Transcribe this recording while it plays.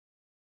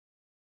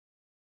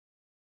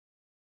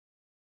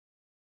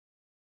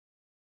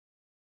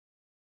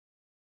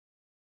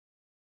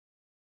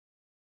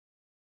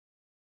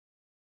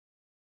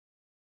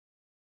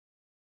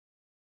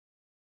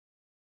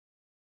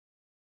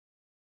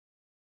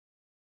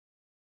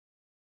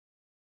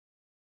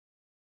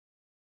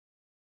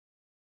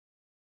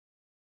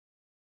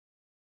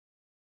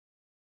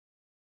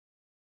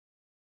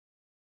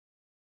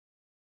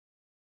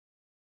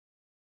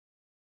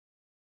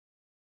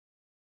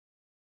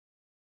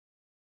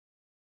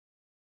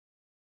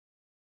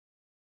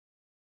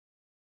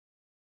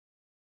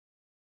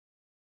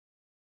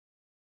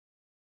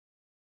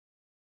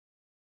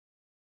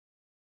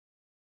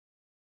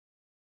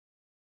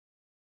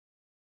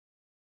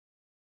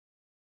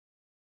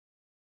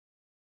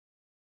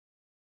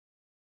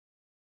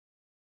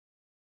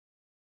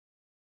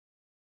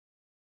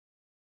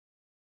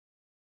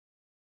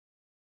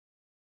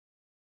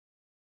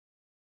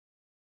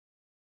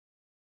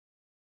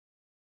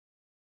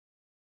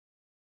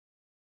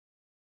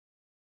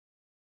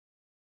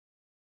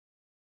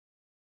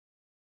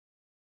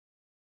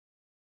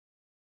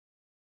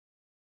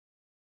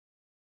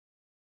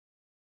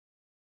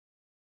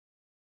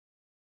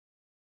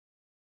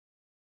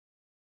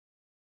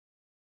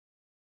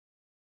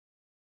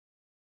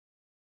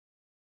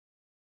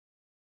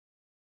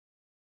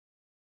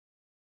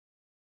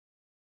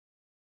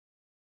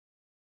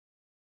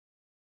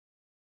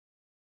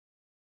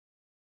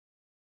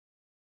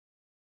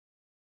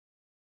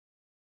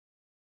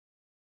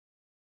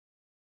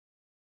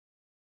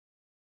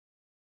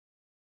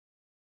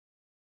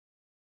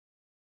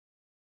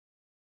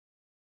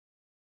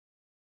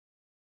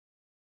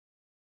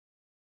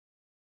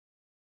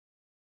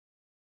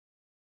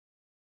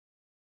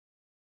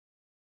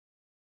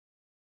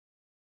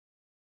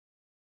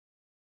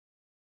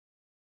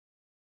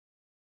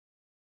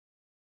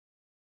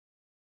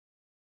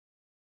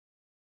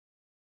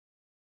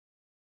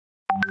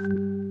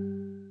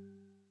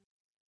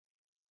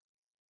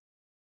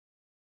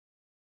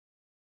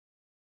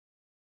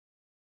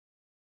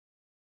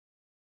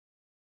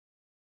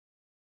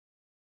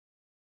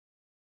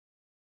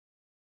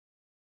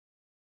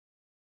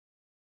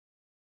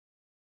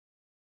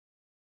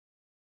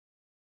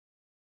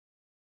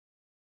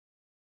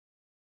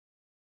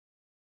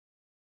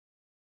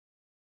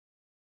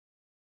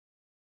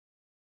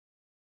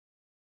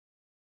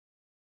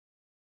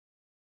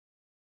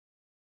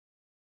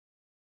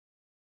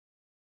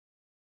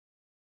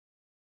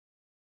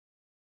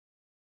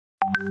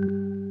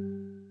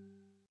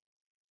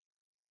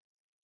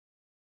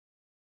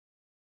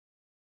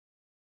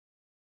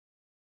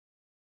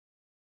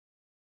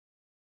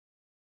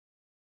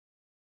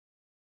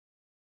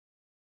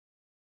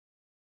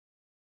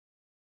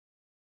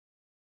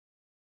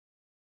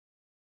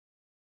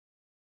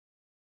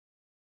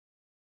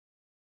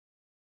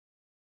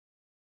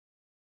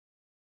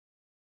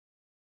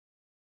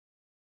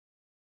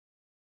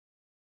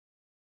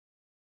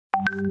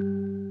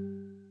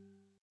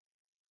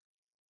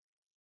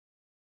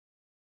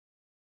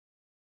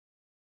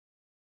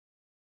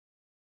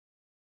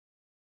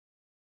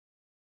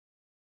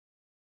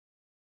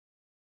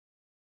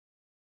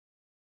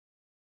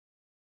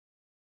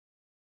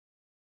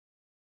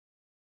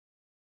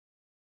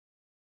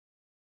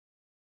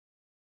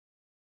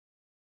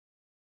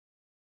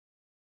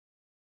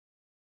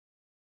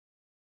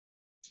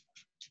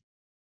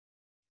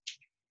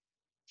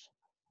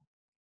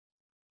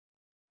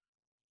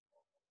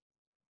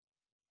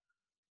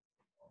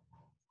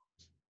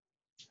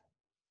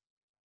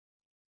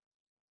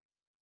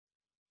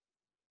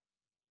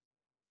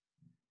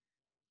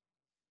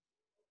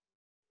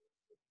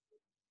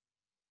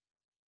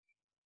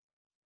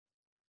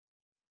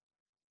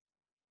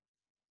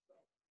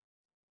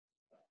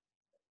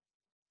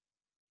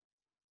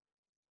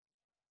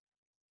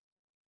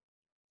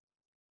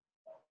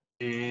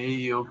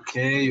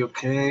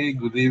Okay.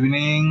 Good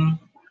evening.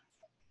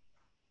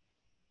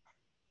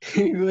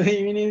 Good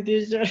evening,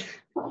 teacher.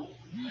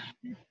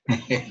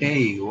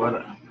 Hey,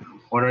 what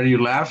are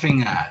you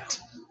laughing at?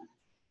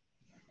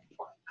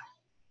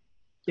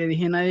 Que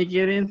dije nadie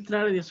quiere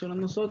entrar y solo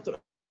nosotros.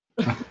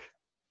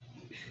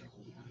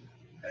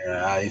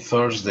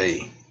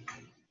 Thursday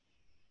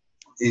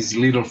is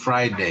Little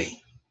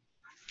Friday.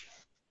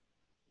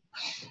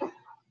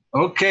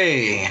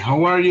 Okay,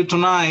 how are you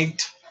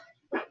tonight?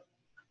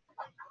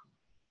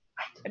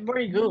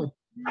 Very good.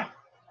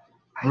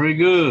 Very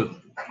good.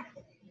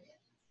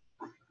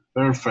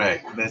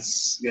 Perfect.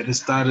 Let's get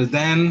started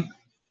then.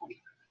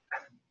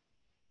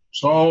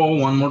 So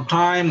one more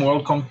time,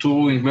 welcome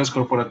to Ingles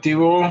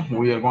Corporativo.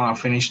 We are going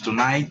to finish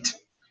tonight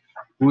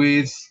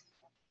with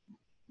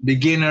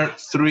beginner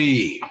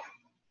 3.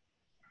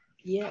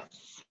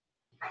 Yes.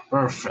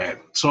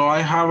 Perfect. So I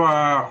have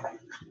a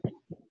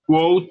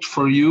quote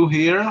for you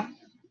here.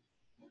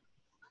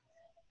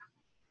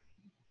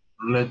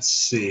 Let's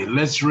see.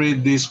 Let's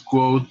read this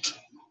quote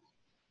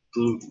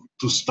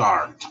to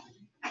start.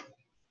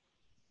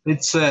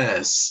 It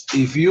says,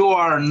 if you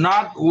are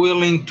not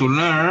willing to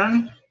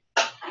learn,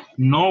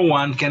 no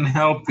one can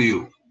help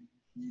you.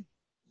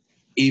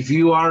 If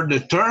you are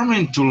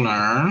determined to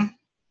learn,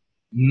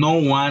 no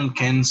one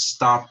can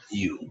stop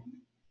you.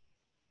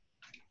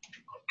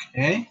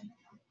 Okay?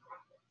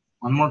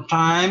 One more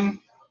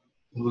time.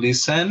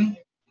 Listen.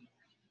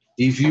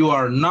 If you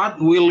are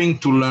not willing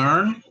to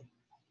learn,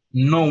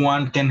 no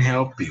one can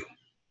help you.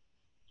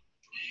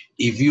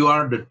 If you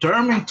are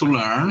determined to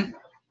learn,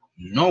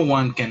 no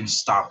one can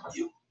stop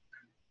you.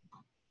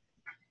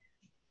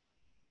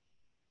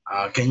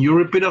 Can you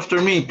repeat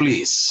after me,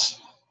 please?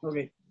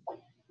 Okay.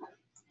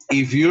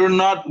 If you're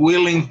not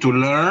willing to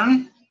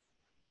learn,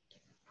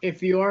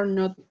 If you are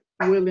not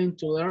willing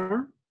to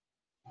learn,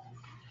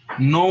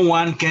 no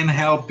one can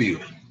help you.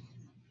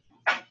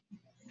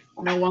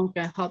 no one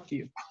can help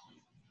you.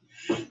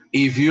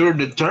 If you're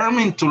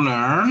determined to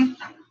learn,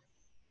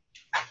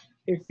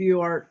 If you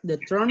are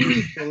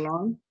determined to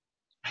learn,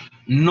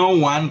 no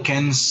one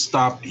can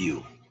stop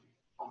you.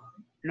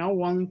 no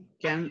one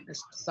can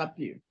stop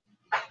you.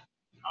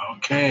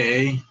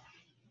 Okay.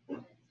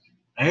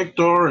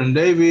 Hector and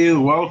David,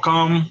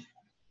 welcome.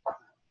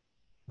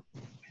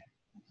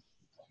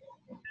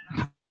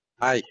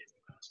 Hi.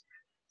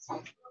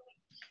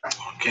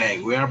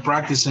 Okay, we are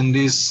practicing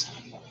this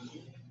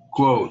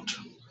quote.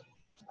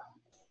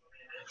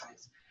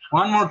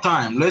 One more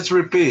time, let's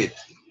repeat.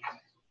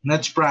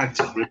 Let's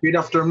practice. Repeat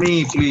after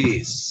me,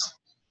 please.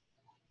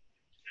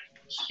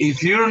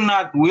 If you're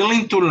not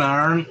willing to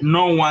learn,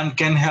 no one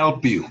can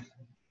help you.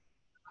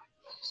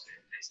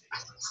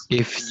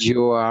 If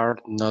you are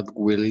not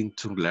willing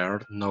to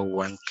learn, no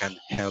one can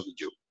help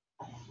you.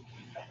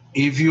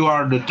 If you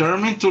are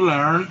determined to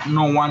learn,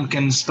 no one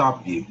can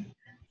stop you.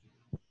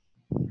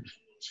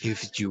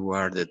 If you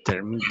are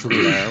determined to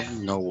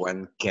learn, no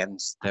one can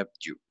stop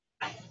you.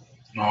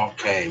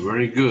 Okay,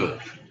 very good.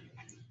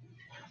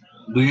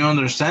 Do you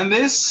understand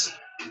this?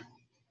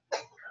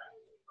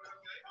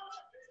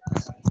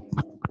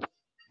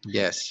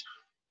 Yes.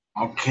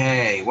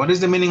 Okay, what is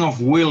the meaning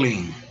of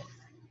willing?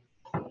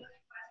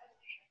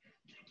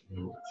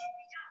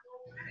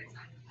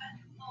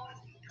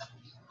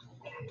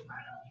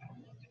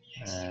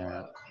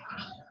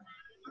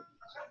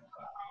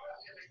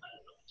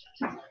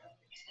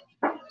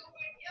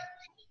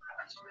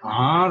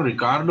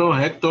 Ricardo,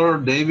 Hector,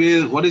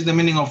 David, what is the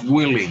meaning of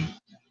willing?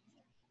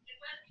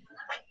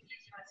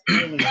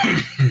 Willing.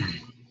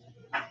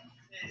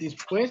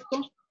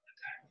 Dispuesto.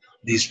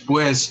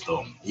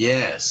 Dispuesto,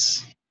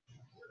 yes.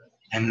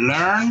 And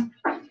learn?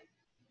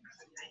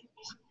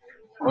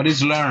 What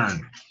is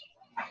learn?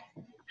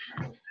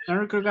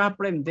 No creo que es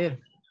aprender.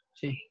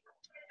 Sí.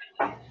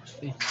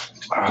 Sí.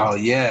 Oh,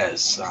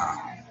 yes.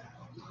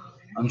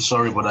 I'm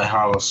sorry, but I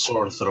have a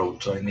sore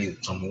throat. So I need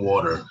some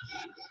water.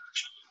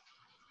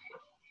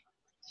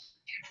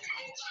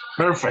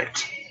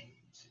 Perfect.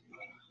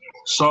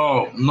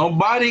 So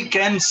nobody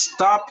can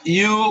stop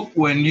you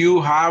when you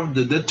have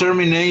the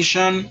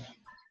determination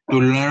to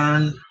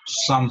learn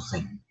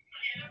something.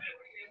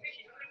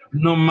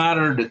 No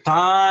matter the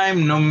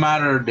time, no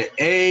matter the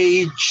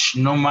age,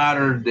 no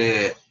matter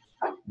the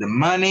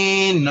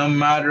money, no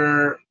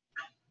matter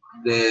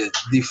the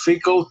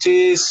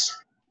difficulties,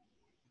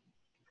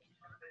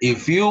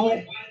 if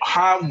you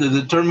have the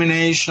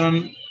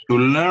determination to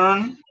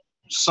learn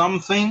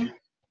something,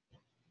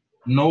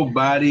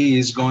 nobody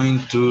is going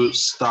to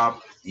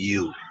stop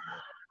you.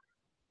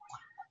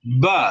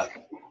 But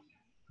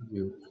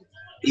You.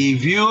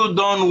 if you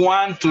don't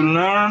want to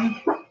learn,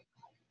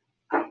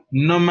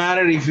 no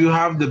matter if you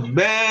have the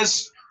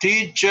best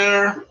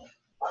teacher,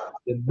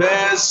 the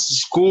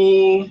best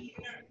school,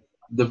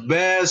 the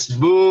best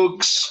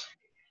books,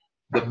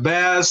 the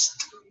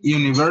best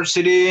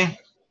university,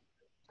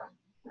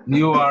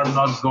 you are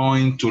not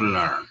going to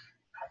learn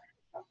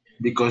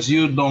because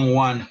you don't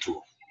want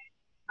to.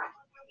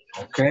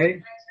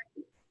 Okay?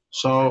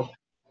 So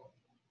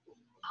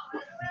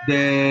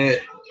the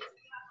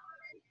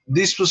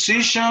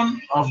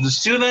disposition of the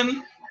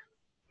student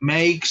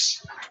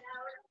makes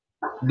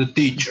the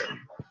teacher.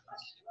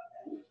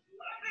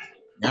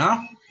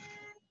 Yeah?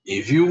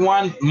 If you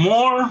want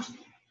more,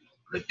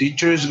 the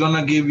teacher is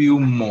gonna give you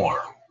more.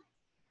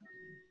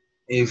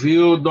 If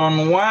you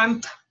don't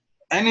want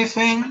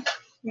anything,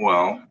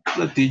 well,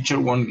 the teacher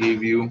won't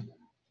give you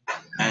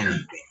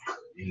anything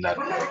in that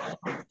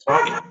way.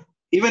 So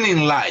even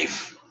in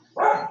life,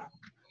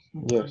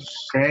 Yes.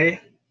 okay?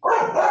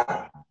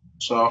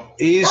 So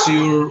is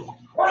your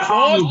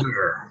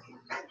hunger.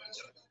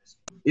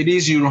 It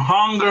is your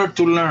hunger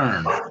to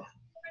learn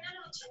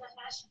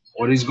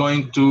what is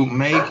going to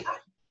make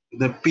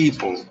the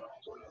people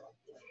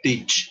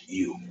teach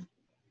you.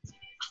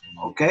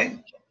 Okay?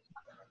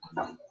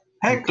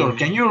 Hector, Okay.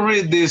 can you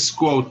read this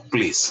quote,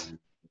 please?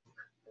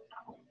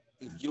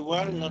 If you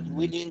are not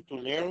willing to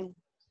learn,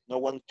 no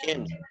one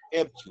can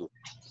help you.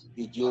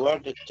 If you are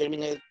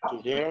determined to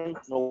learn,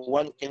 no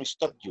one can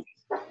stop you.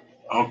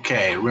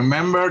 Okay,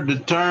 remember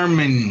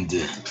determined.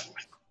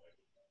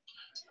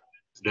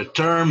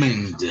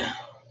 Determined.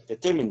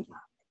 Determined.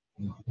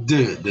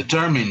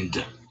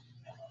 Determined.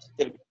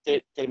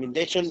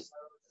 Termination,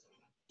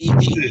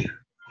 ED.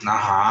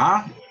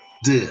 Uh-huh.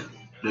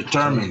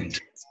 Determined.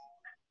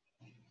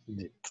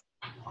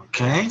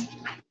 Okay.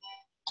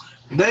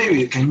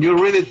 David, can you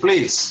read it,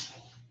 please?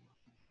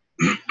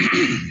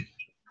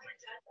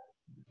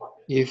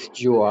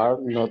 If you are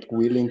not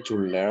willing to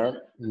learn,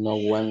 no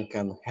one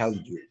can help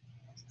you.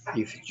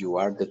 If you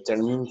are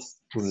determined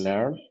to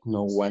learn,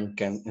 no one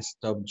can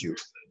stop you.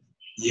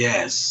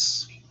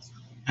 Yes.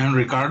 And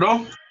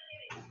Ricardo?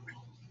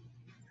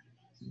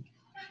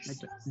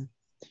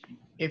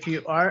 If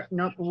you are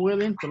not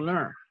willing to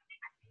learn,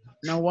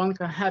 no one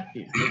can help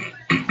you.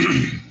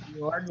 If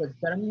you are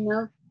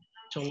determined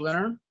to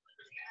learn,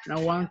 no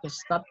one can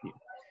stop you.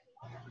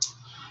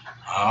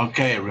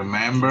 Okay,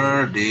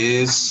 remember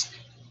this.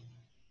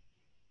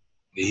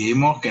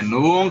 Dijimos que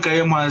nunca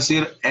íbamos a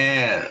decir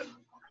él.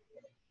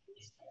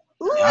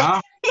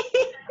 ¿Ya?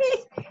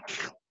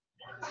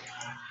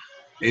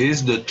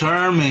 Is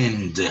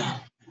determined.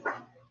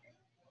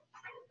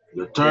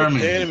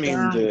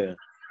 Determined. Determined.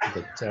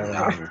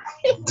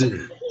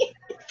 Determined.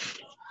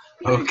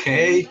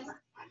 Okay.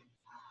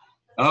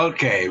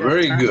 Okay,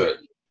 very good.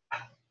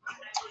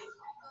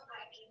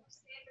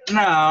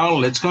 Now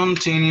let's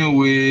continue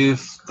with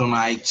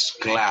tonight's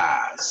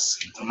class.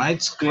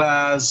 Tonight's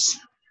class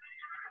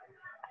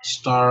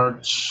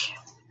starts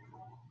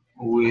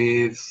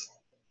with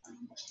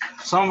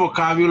some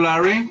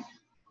vocabulary.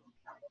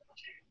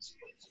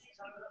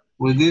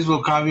 With this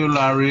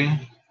vocabulary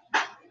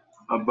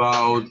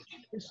about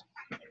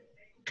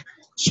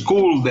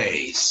school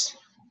days.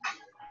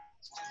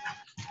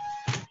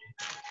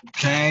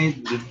 Okay,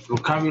 the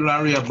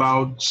vocabulary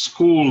about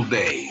school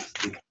days.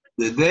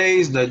 The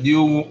days that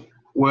you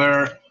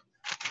were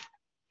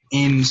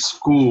in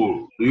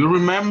school. Do you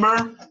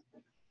remember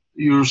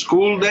your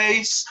school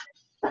days?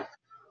 I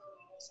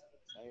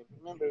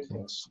remember.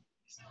 Yes.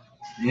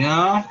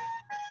 Yeah?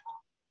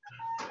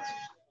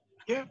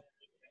 Yeah.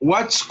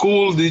 What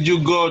school did you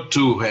go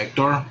to,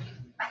 Hector?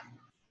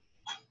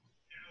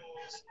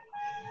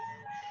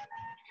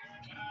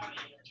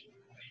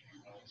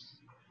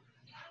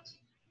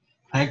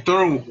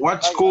 Hector,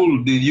 what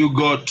school did you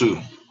go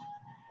to?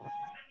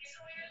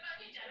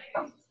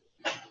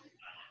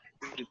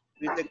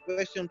 With the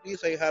question,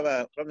 please, I have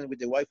a problem with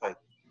the Wi-Fi.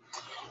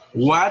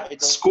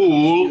 What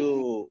school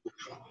You,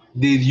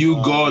 did you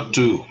go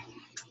to?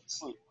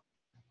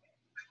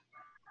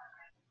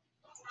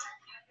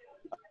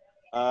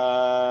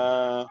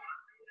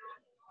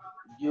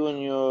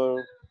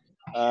 Junior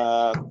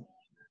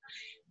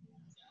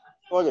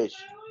college.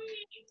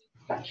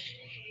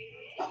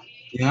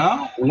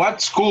 Yeah?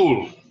 What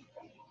school?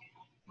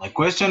 My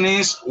question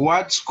is,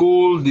 what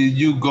school did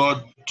you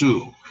go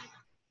to?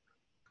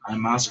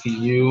 I'm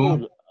asking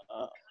you,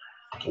 School.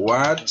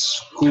 what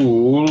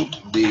school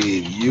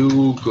did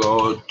you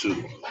go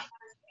to?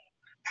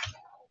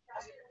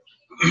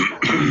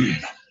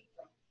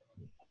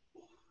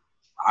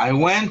 I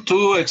went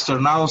to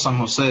Externado San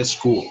Jose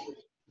School.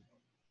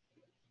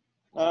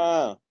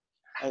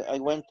 I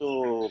went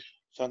to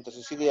Santa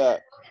Cecilia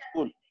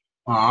School.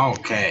 Ah,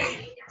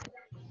 okay.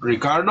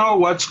 Ricardo,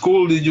 what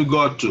school did you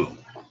go to?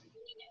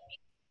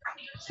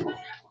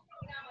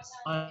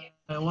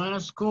 I went to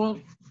school,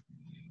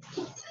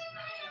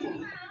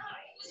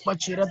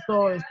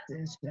 bachillerato,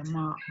 se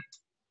llama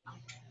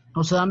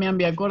José Damián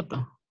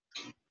Villacorta.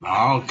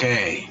 Ah,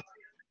 okay.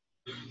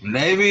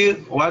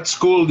 David, what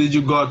school did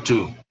you go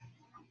to?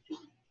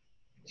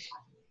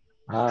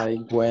 I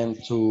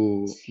went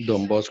to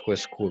Don Bosco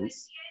School.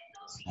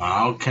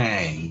 Ah,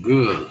 okay,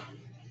 good.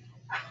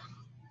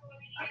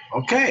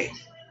 Okay.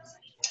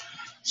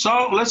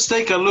 So let's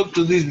take a look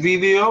to this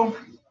video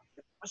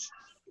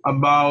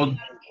about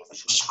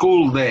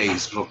school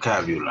days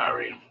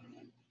vocabulary.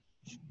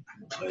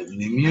 Let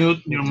me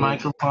mute your Okay.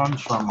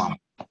 microphones for a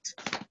moment.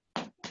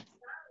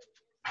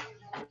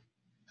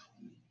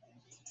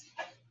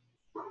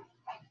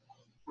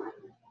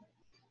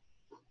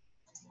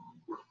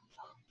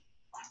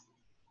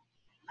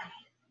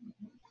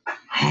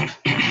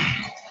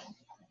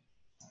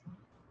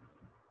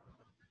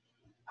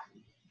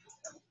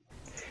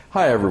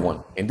 Hi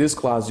everyone, in this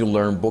class you'll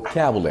learn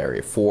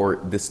vocabulary for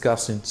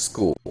discussing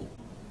school.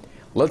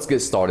 Let's get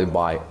started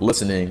by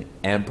listening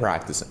and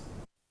practicing.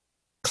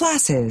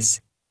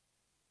 Classes.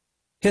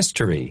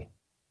 History,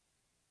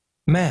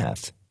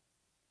 math,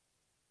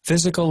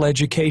 physical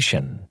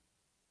education,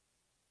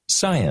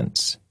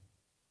 science,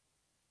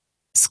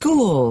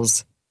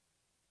 Schools.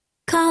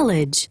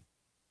 College,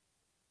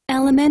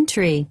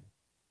 elementary,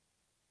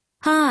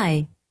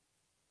 high,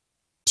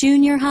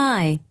 junior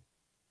high,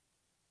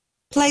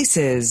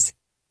 Places.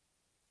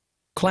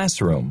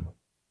 classroom,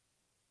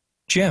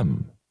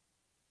 gym,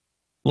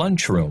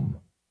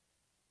 lunchroom,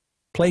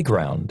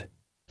 playground.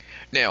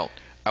 Now,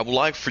 I would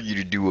like for you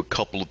to do a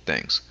couple of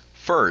things.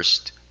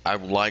 First, I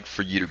would like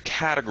for you to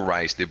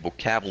categorize the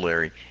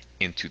vocabulary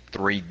into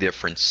 3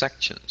 different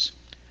sections: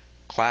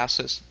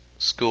 classes,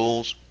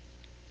 schools,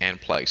 and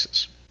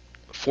places.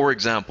 For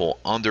example,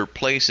 under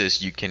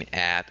places you can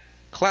add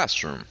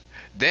classroom.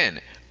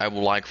 Then, I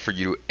would like for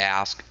you to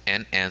ask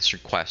and answer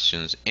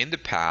questions in the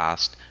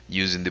past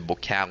using the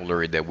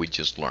vocabulary that we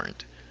just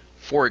learned.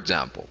 For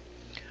example,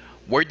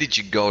 where did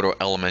you go to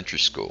elementary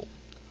school?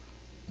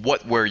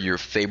 What were your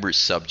favorite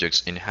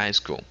subjects in high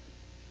school?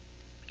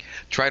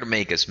 Try to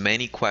make as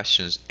many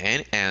questions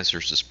and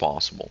answers as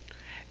possible.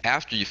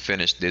 After you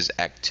finish this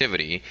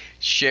activity,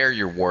 share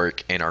your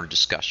work in our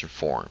discussion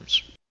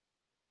forums.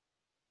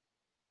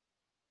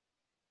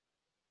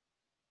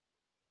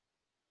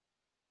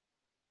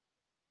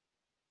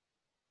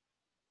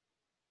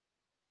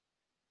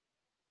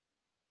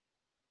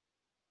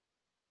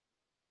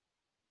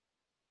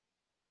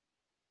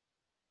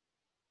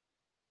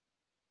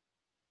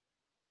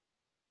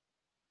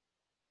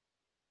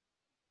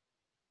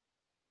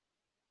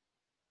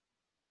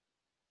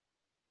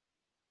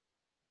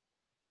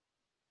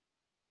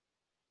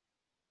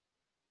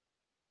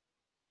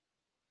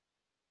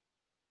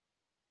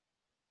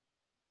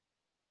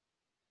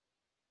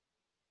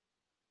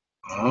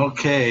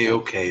 Okay.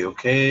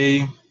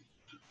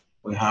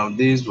 We have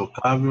this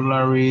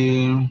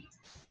vocabulary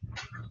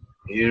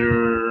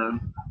here.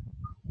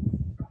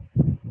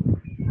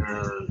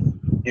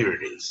 Here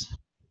it is.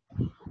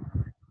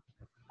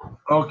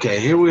 Okay,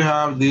 here we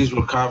have this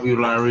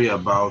vocabulary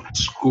about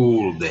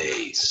school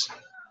days.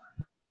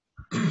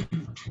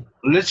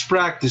 Let's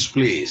practice,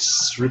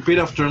 please. Repeat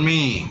after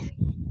me.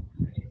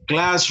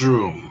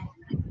 Classroom,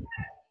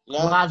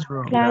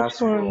 Classroom,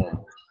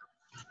 Classroom.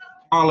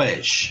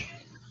 college,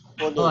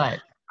 college,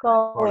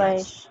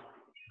 College,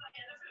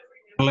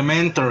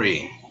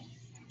 elementary,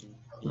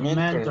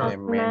 elementary,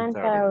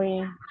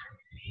 Elementary.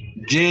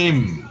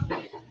 gym,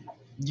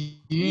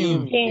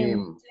 gym,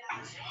 gym,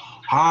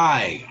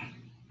 high,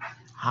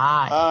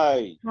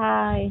 high,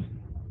 high,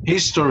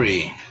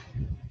 history,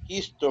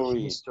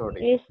 History.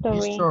 History.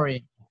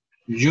 history,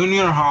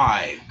 junior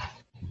high,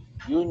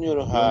 Junior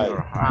high.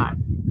 Junior high. high,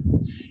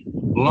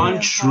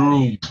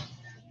 lunchroom,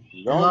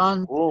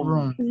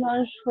 Lunchroom.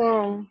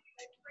 lunchroom,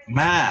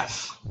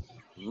 math,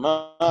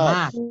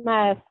 Math.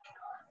 math,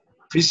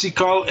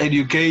 physical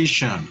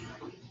education,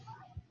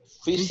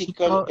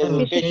 Physical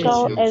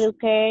physical education.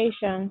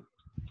 education,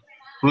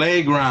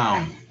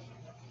 playground,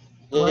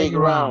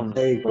 Playground.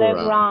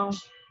 playground,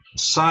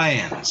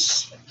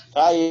 science.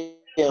 Science.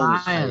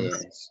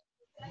 science,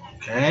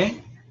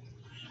 Okay?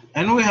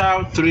 And we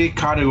have 3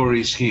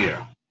 categories here.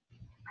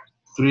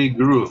 3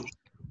 groups.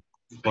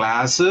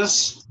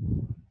 Classes,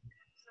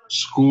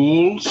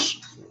 schools,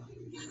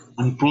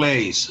 and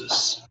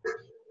places.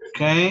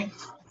 Okay?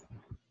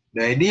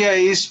 The idea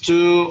is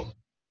to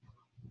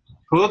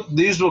put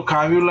this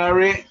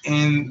vocabulary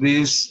in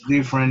these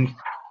different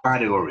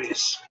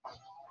categories.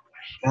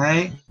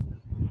 Okay.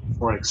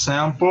 For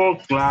example,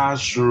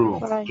 classroom.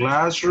 Right.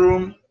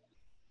 Classroom.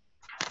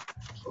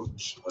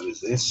 Oops, what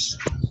is this?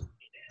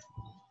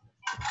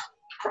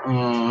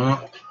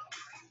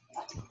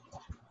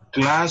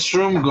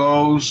 Classroom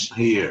goes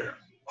here.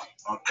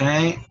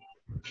 Okay.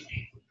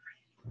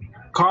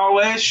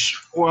 College,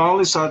 well,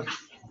 it's a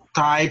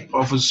type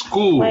of a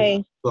school.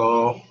 Play.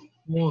 So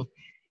Good.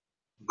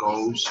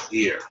 goes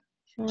here.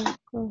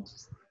 Okay.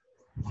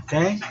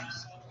 Okay.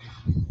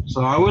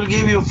 So I will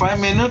give you 5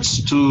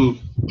 minutes to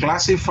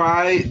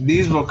classify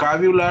this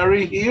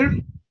vocabulary here.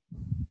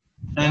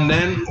 And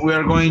then we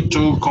are going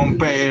to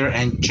compare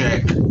and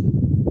check.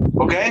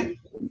 Okay?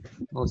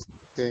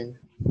 Okay.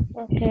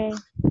 Okay.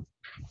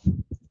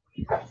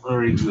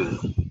 Very good.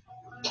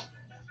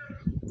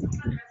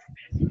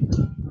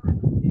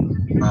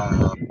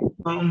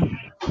 Um,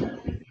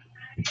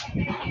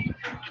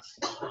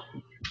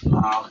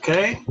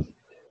 okay.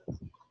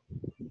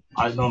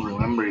 I don't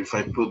remember if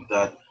I put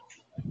that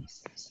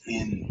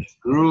in the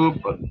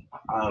group, but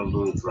I'll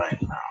do it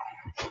right now.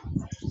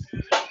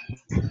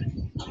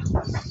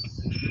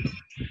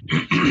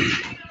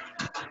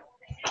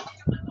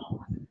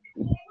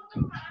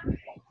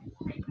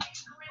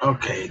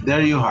 Okay,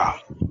 there you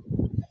have.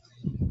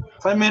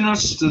 5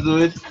 minutes to do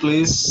it,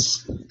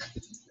 please.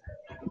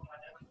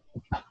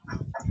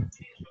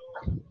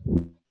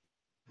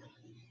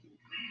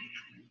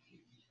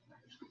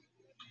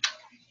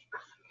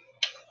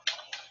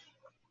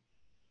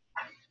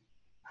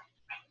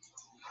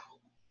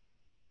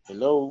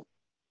 Hello.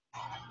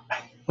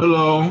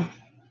 Hello.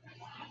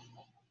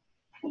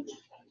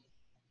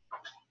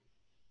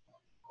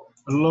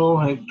 Hello,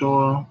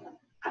 Hector.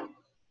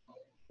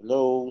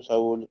 Hello,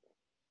 Saul.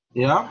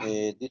 Yeah?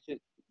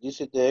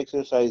 This is the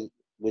exercise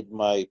with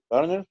my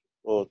partner.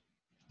 Or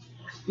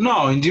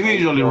No,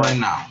 individually right also,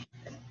 now.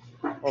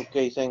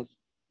 okay, thanks.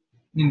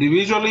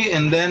 Individually,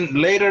 and then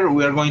later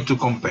we are going to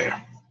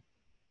compare.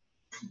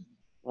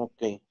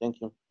 Okay, thank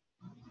you.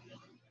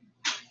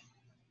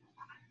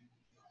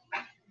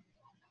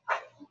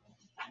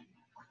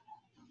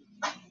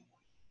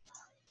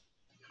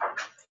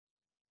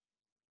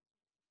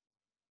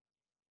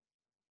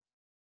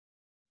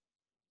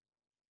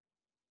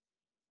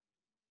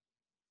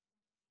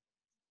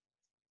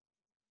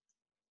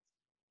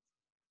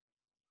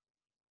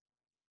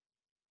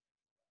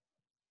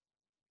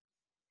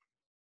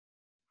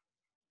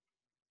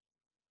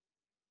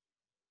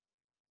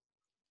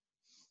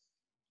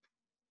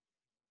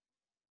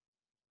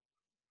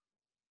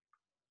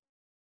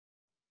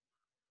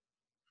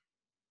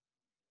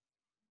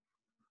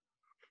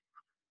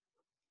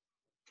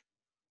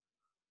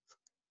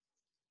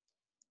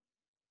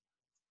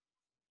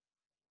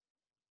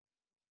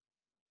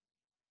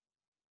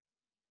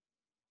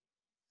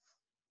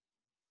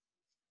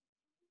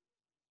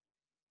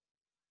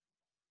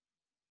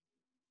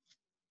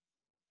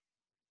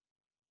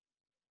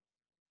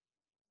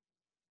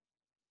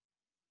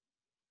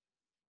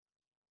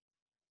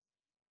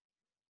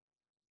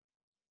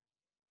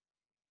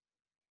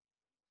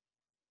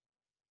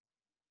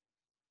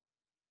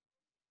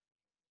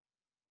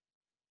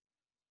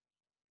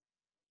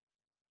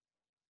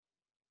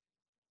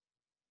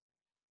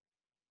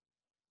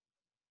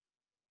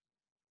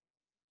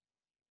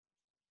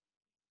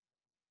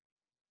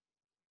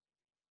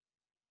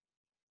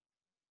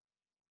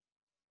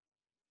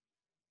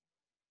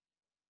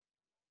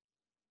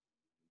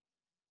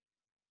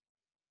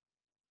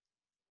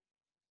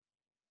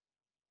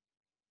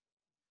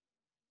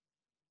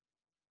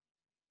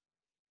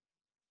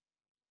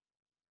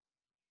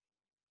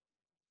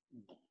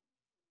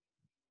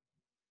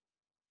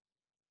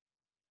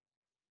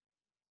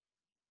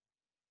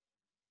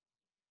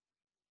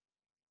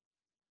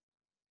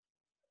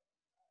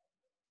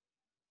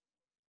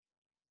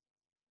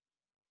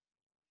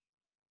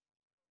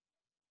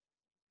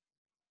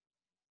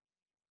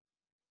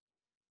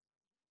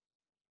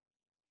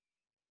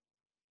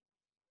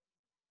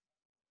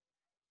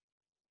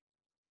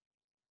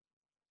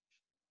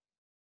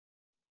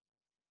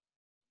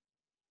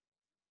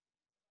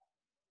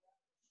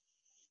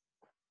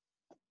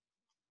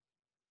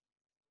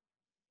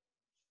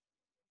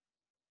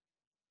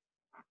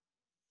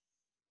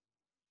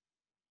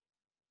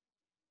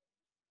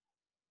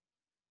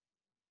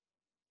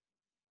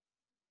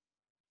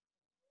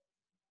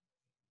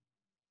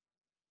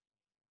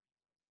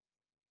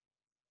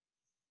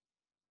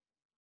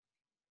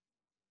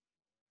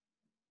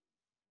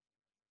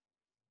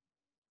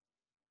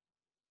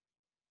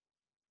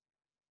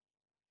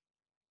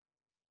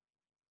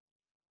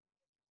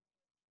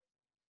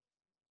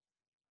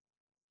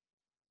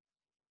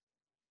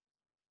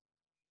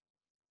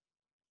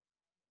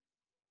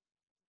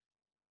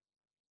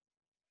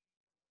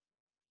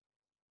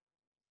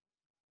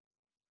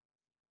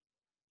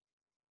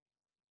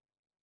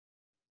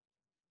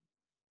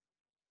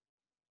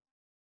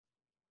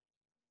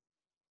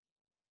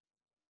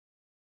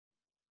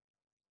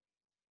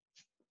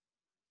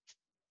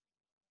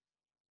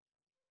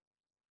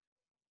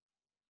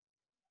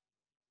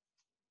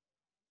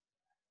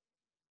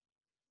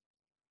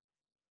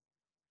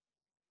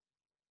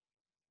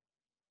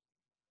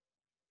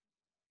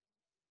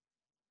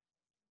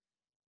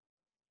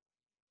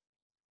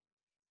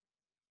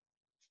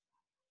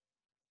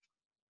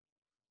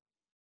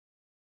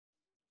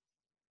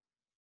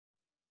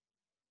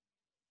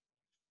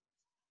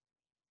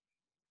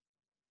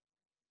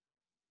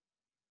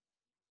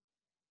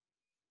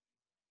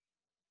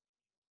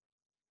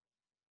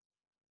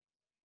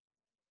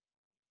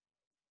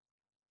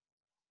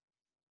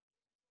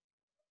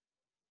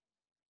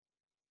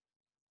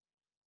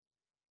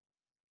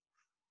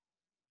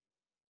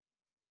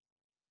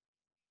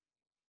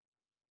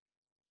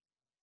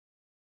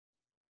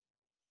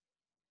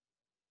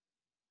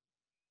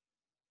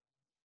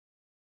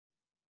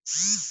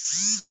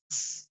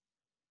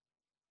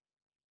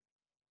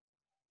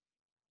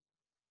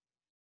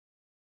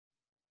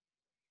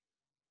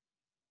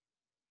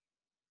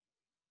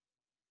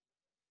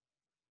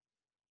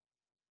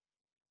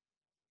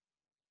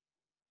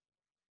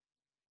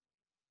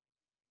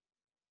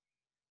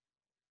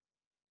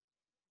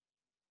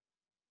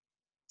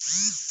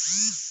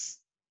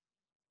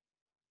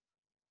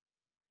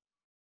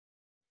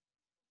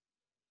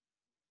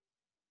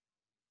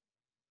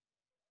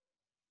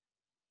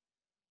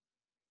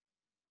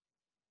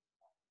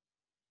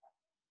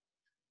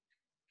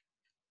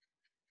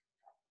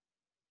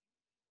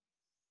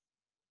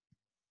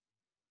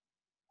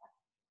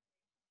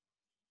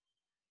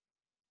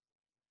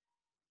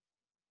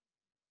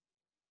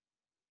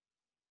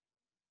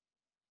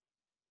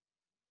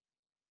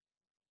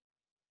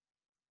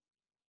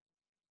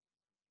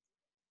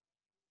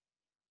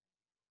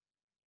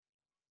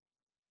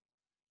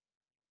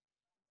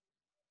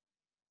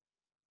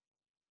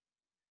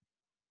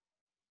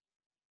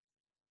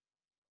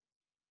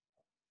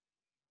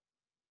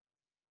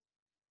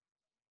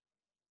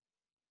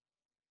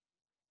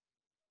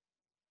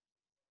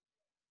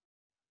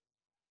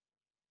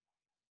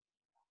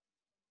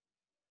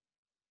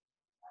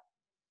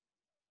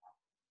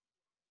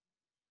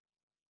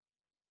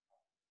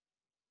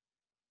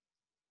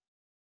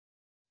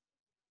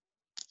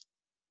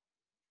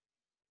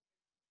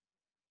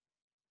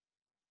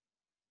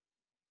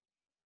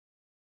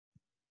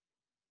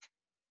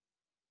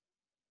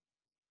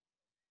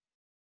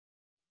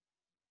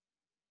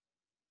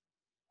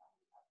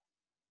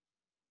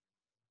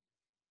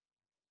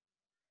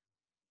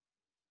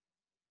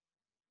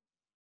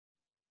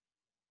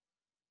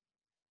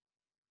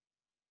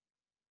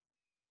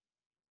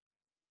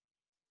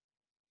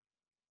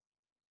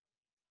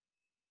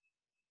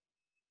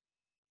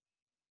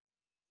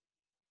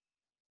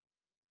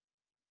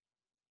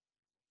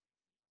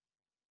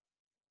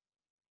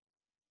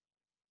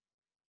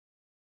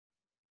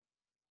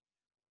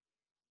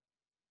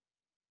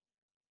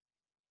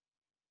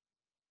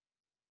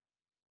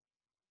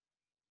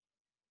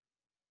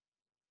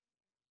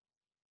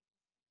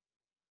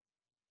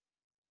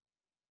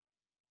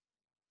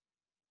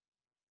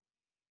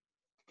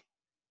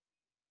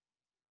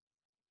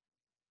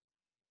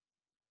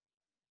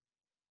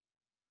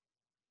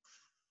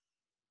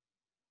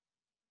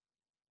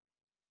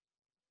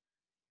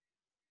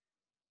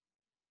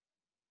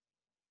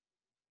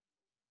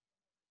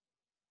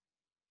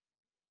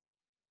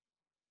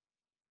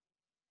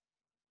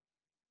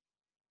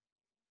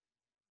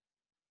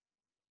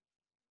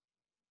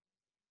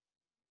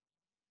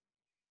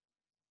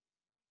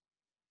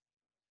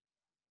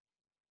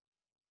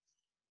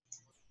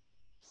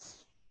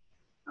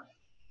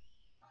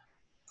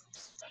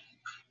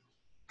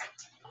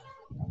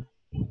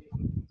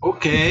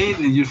 Okay,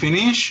 did you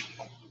finish?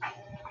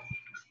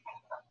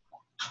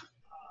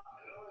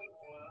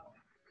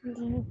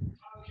 Yes.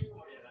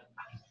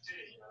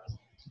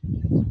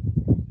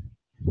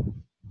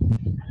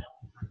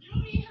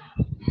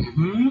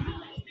 Mm-hmm.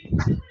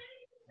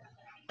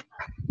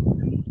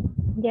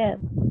 Yes.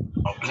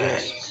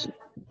 Okay.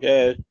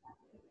 Yes.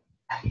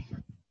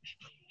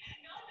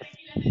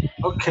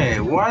 Okay,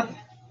 what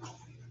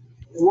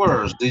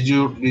words did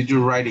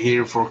you write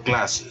here for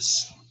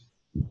classes?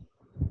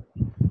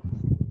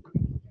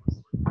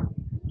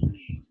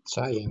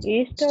 Science.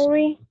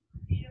 History,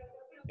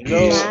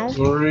 Hello. math,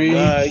 History,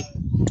 Hi.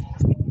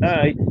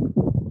 Hi.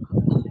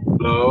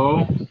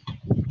 hello,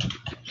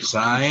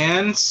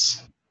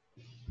 science,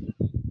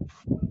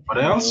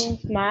 what else?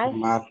 science, math,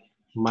 Math.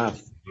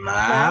 Math. math,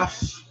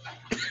 Math,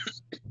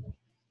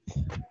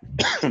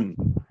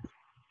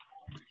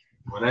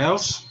 what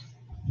else?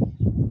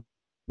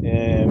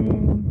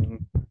 um,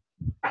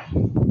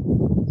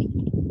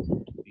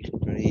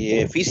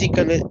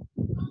 physical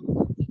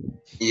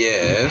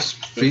Yes,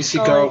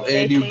 physical physical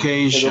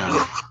education. education.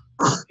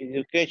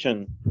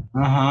 education.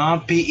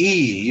 PE.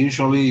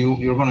 Usually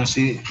you're gonna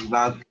see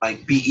that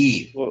like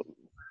PE, Well,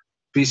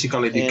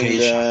 physical and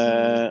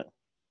education.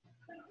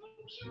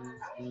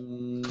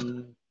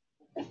 mm,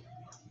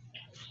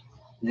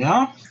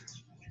 Yeah?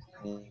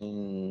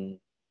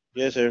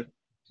 yes, sir.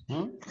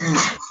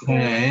 Yes.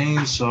 Okay,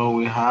 so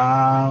we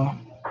have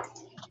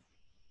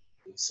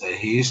it's a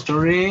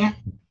history,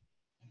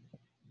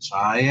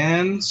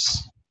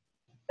 science,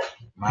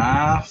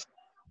 math,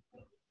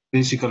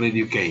 physical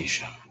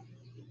education.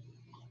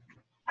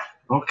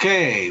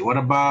 Okay, what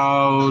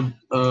about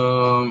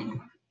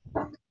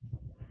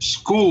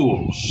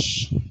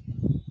schools?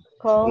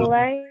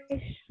 College,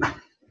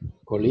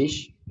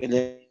 College.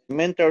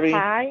 Elementary.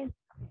 high,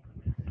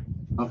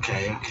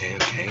 Okay.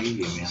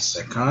 Give me a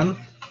second.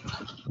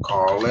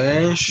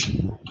 College,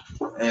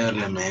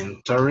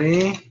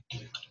 elementary,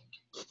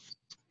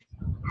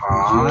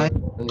 high,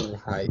 Junior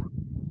high.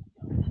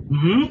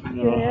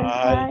 Junior junior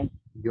high. high,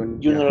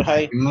 Junior High.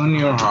 high.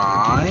 junior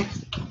high.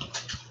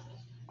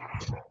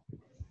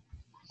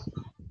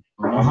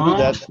 Do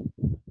that.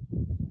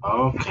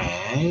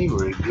 Okay,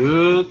 very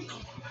good.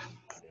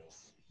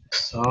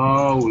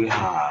 So we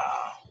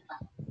have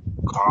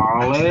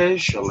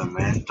college,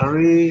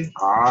 elementary,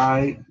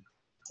 high,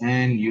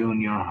 and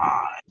junior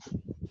high.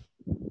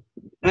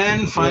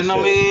 And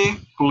finally,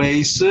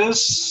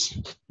 places.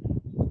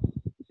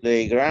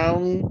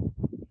 Playground,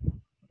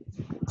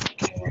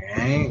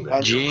 Okay.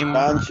 Gym,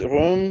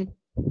 lunchroom,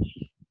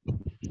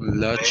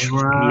 lunch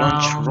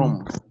Playground,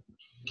 room,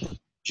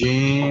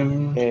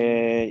 gym,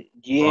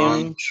 gym,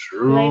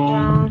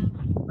 lunchroom.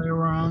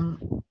 Playground.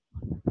 Playroom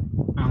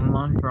and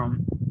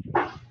lunchroom.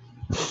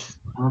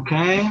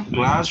 Okay.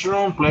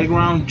 Classroom,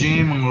 playground,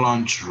 gym, and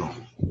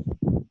lunchroom.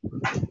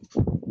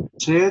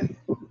 That's it.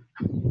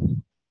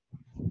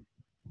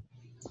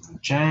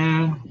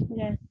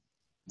 Yes.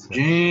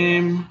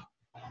 Gym,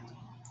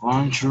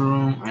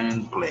 lunchroom,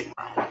 and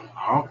playground.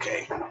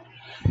 Okay.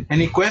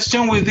 Any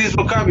question with this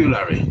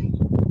vocabulary?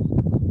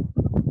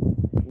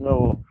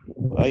 no,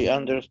 I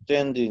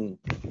understanding.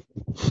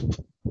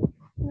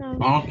 No.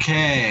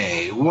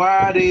 Okay.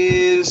 What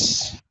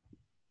is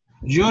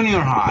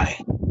junior high?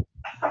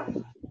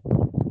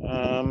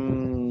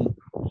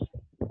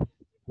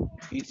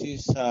 This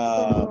is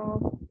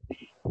Como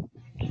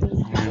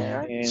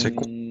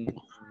kinder.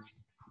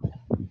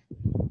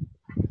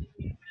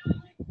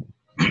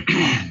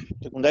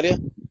 secundaria.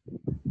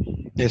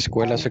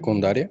 escuela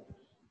secundaria,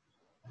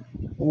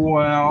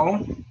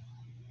 Well,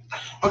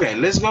 okay,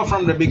 let's go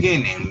from the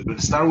beginning.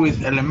 Let's start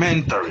with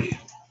elementary.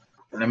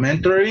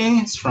 Elementary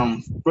is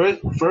from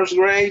first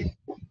grade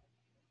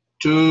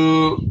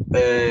to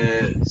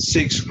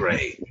sixth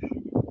grade.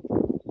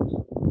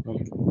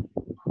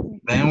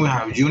 Then we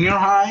have junior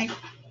high.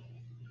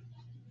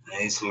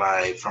 It's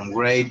like from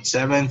grade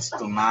 7th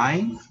to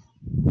 9th.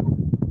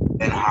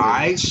 Then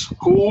high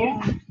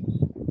school,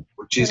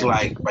 which is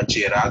like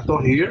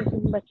bachillerato here.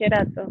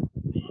 Bachillerato.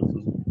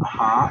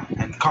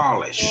 And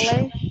college.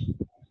 College.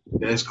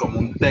 Es como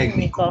un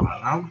técnico,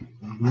 Técnico.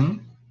 ¿verdad?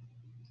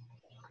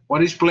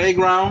 What is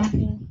playground?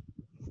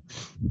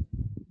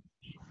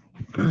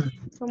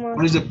 Como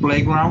What is the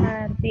playground?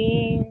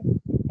 jardín,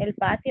 el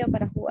patio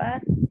para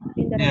jugar.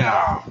 Fin de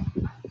Yeah,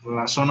 recreo.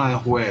 la zona de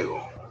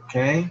juego.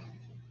 Okay.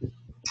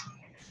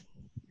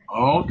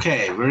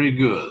 Okay, very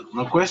good.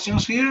 No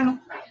questions here?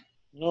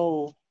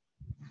 No.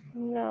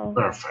 No.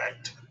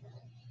 Perfect.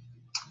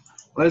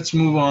 Let's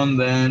move on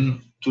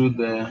then to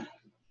the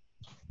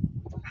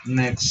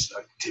next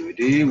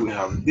activity. We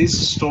have this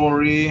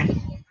story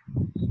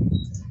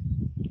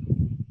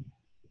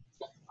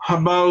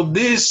about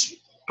this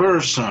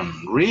person,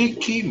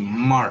 Ricky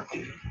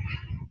Martin.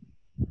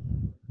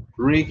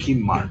 Ricky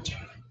Martin.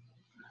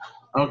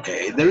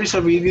 Okay, there is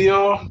a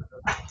video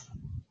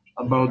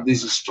about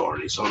this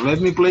story. So let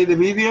me play the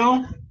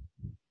video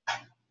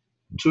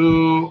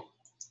to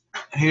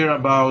hear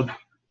about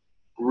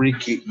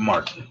Ricky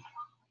Martin.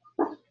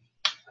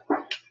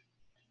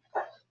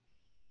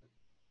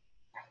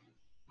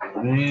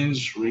 Where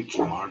is Ricky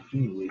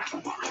Martin? Ricky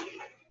Martin.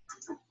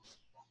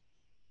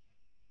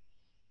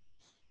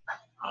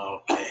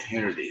 Okay,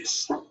 here it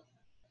is.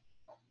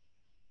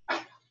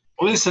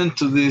 Listen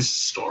to this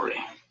story,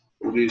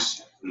 to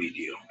this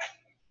video.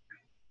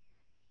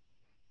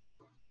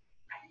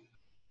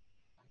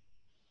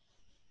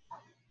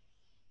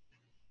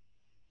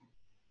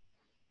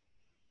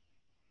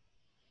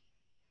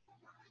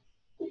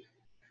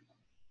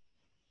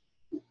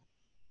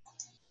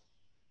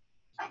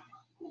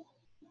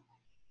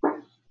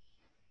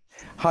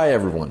 Hi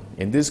everyone.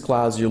 In this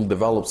class you'll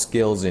develop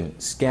skills in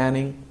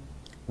scanning,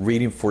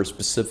 reading for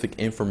specific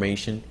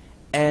information,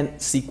 and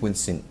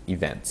sequencing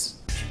events.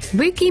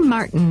 Ricky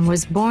Martin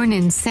was born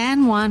in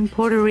San Juan,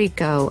 Puerto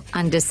Rico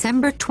on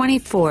December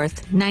 24,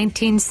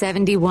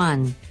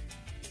 1971.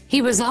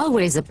 He was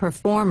always a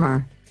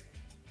performer.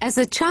 As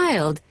a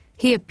child,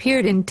 he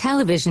appeared in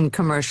television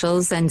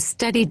commercials and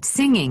studied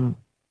singing.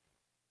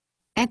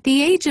 At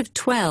the age of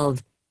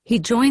 12, he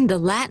joined the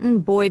Latin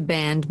boy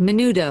band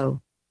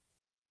Menudo.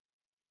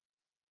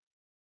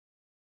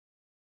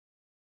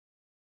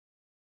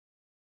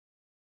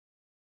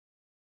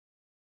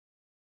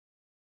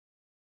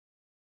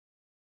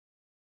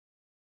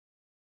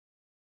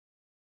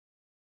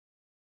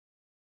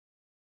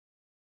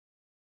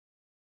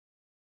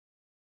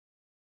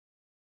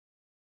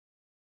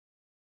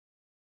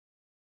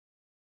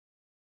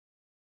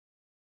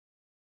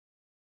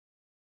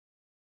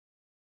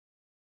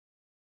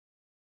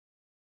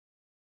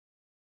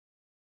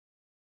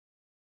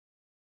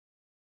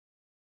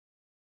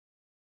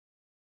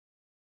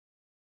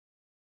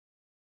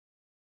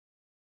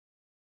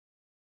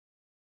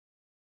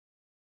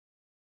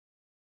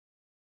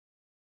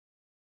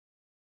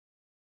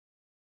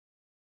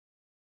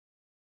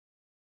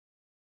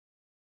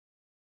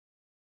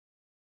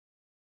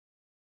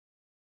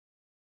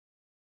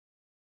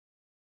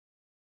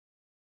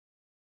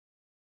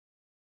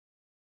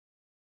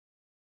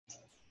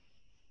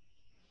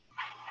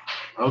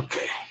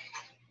 Okay.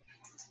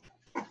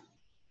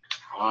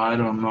 I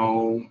don't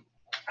know.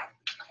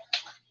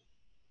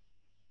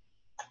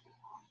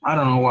 I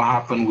don't know what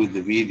happened with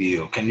the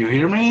video. Can you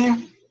hear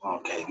me?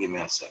 Okay, give me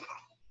a second.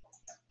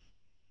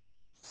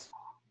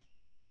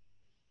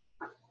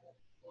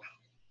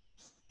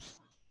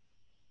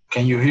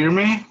 Can you hear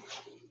me?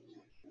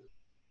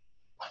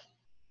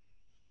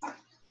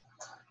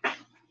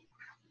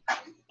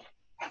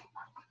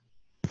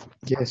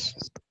 Yes.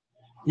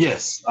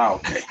 Yes.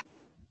 Okay.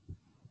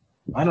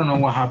 I don't know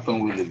what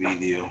happened with the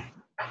video.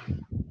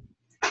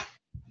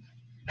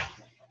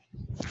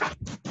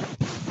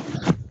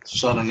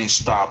 Suddenly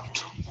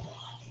stopped.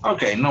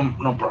 Okay,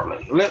 no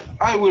problem.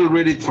 I will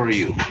read it for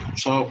you.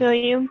 So, Se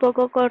oye un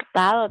poco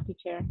cortado,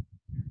 teacher.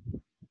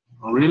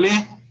 really?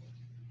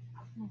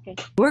 Okay.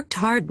 Worked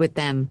hard with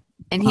them,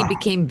 and he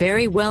became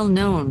very well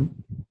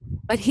known.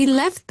 But he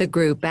left the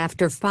group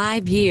after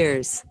 5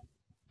 years.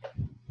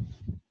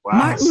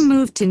 Martin Was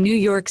moved to New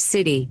York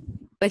City,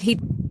 but he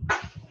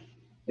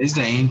is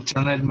the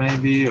internet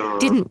maybe or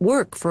didn't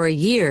work for a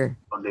year.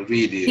 the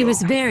He video?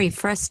 was very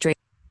frustrated.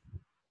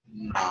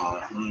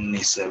 No,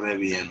 ni se ve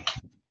bien.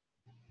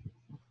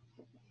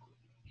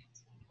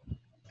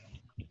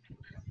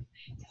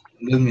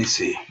 Let me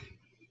see.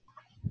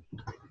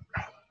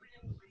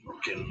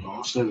 Porque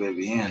no se ve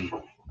bien.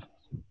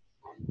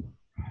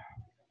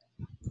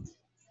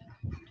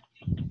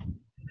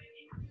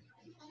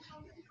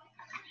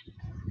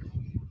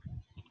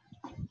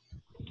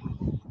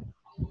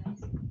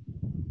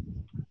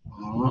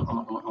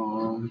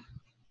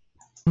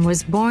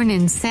 Was born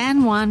in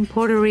San Juan,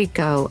 Puerto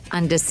Rico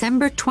on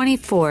December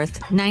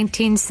 24th,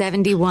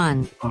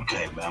 1971.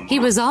 Okay, vamos. He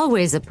was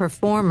always a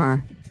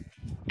performer.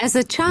 As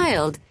a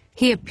child,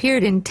 he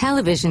appeared in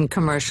television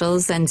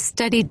commercials and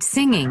studied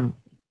singing.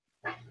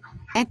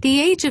 At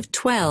the age of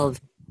 12,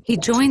 he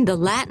joined the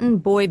Latin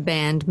boy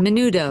band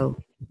Menudo.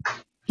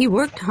 He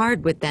worked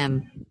hard with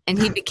them, and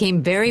he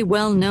became very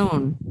well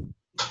known.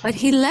 But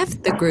he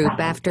left the group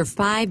after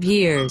 5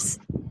 years.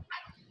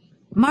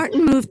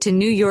 Martin moved to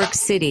New York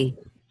City,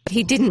 but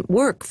he didn't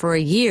work for a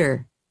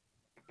year.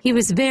 He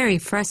was very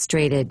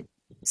frustrated,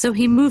 so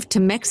he moved to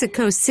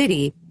Mexico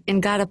City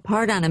and got a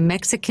part on a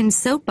Mexican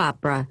soap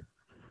opera.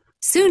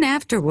 Soon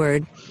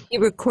afterward, he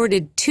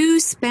recorded 2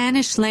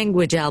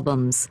 Spanish-language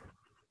albums.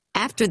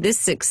 After this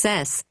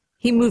success,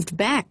 he moved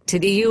back to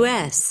the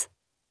U.S.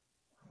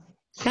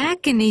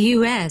 Back in the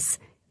U.S.,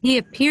 he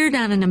appeared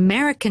on an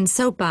American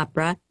soap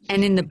opera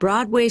and in the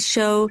Broadway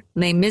show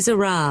Les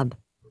Miserables.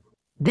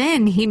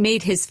 Then he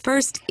made his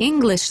first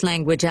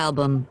English-language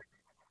album.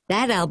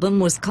 That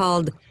album was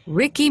called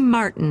Ricky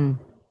Martin.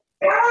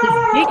 His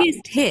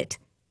biggest hit,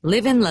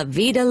 Livin' La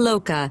Vida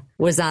Loca,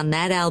 was on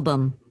that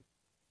album.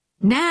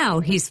 Now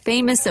he's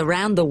famous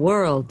around the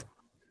world,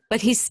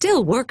 but he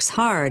still works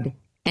hard,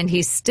 and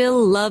he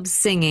still loves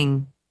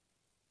singing.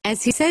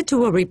 As he said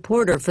to a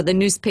reporter for the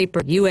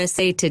newspaper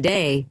USA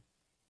Today,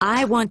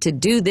 "I want to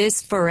do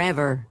this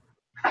forever."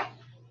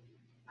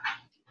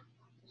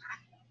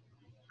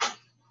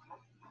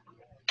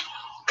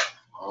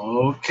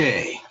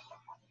 Okay.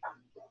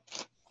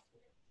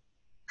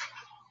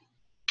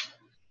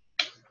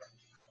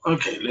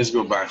 Okay, let's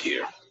go back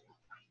here.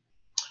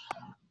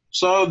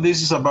 So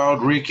this is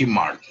about Ricky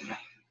Martin.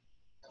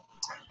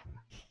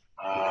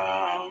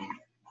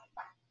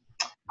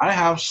 I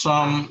have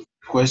some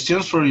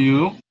questions for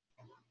you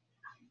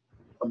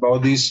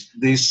about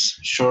this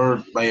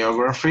short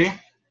biography.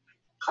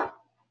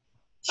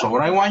 So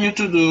what I want you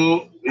to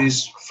do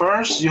is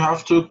first you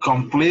have to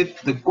complete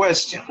the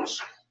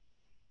questions.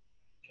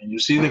 Can you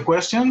see the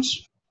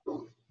questions?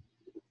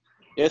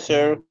 Yes,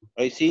 sir.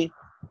 I see.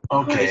 I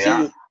Okay, see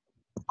you.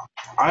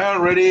 I I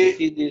already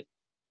see this.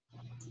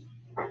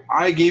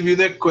 I give you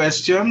the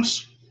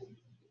questions,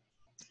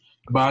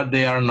 but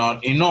they are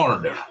not in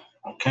order.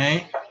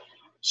 Okay,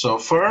 so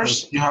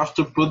first you have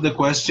to put the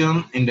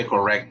question in the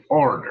correct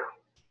order.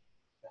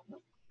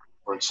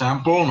 For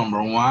example,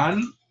 number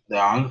 1,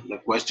 the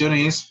question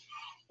is,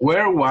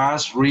 where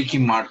was Ricky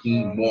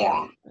Martin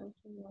born?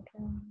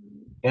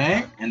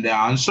 Okay, and the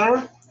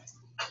answer,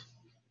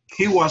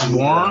 he was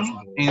born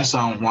in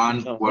San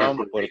Juan, San Juan,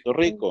 Puerto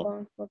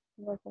Rico.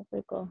 Puerto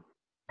Rico.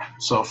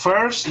 So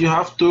first you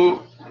have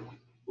to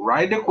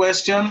write the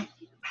question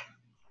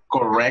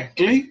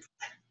correctly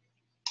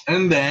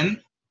and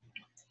then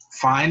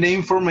find the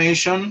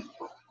information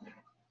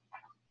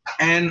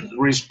and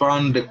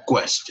respond the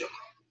question.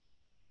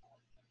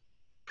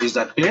 Is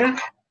that clear?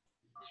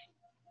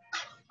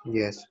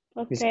 Yes.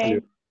 It's Okay.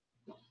 clear.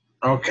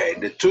 Okay,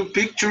 the 2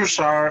 pictures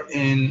are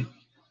in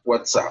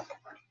WhatsApp.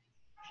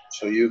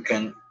 So you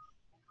can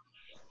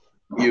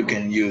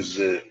use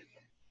the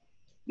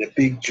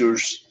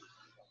pictures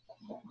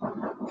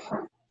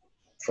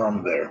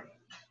from there.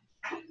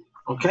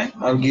 Okay,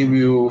 I'll give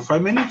you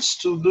 5 minutes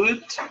to do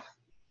it.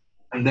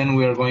 And then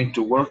we are going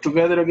to work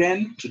together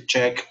again to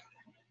check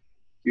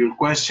your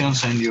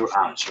questions and your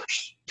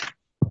answers.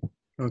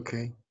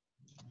 Okay.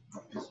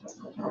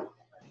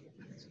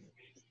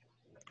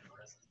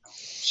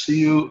 See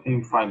you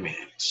in 5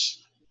 minutes.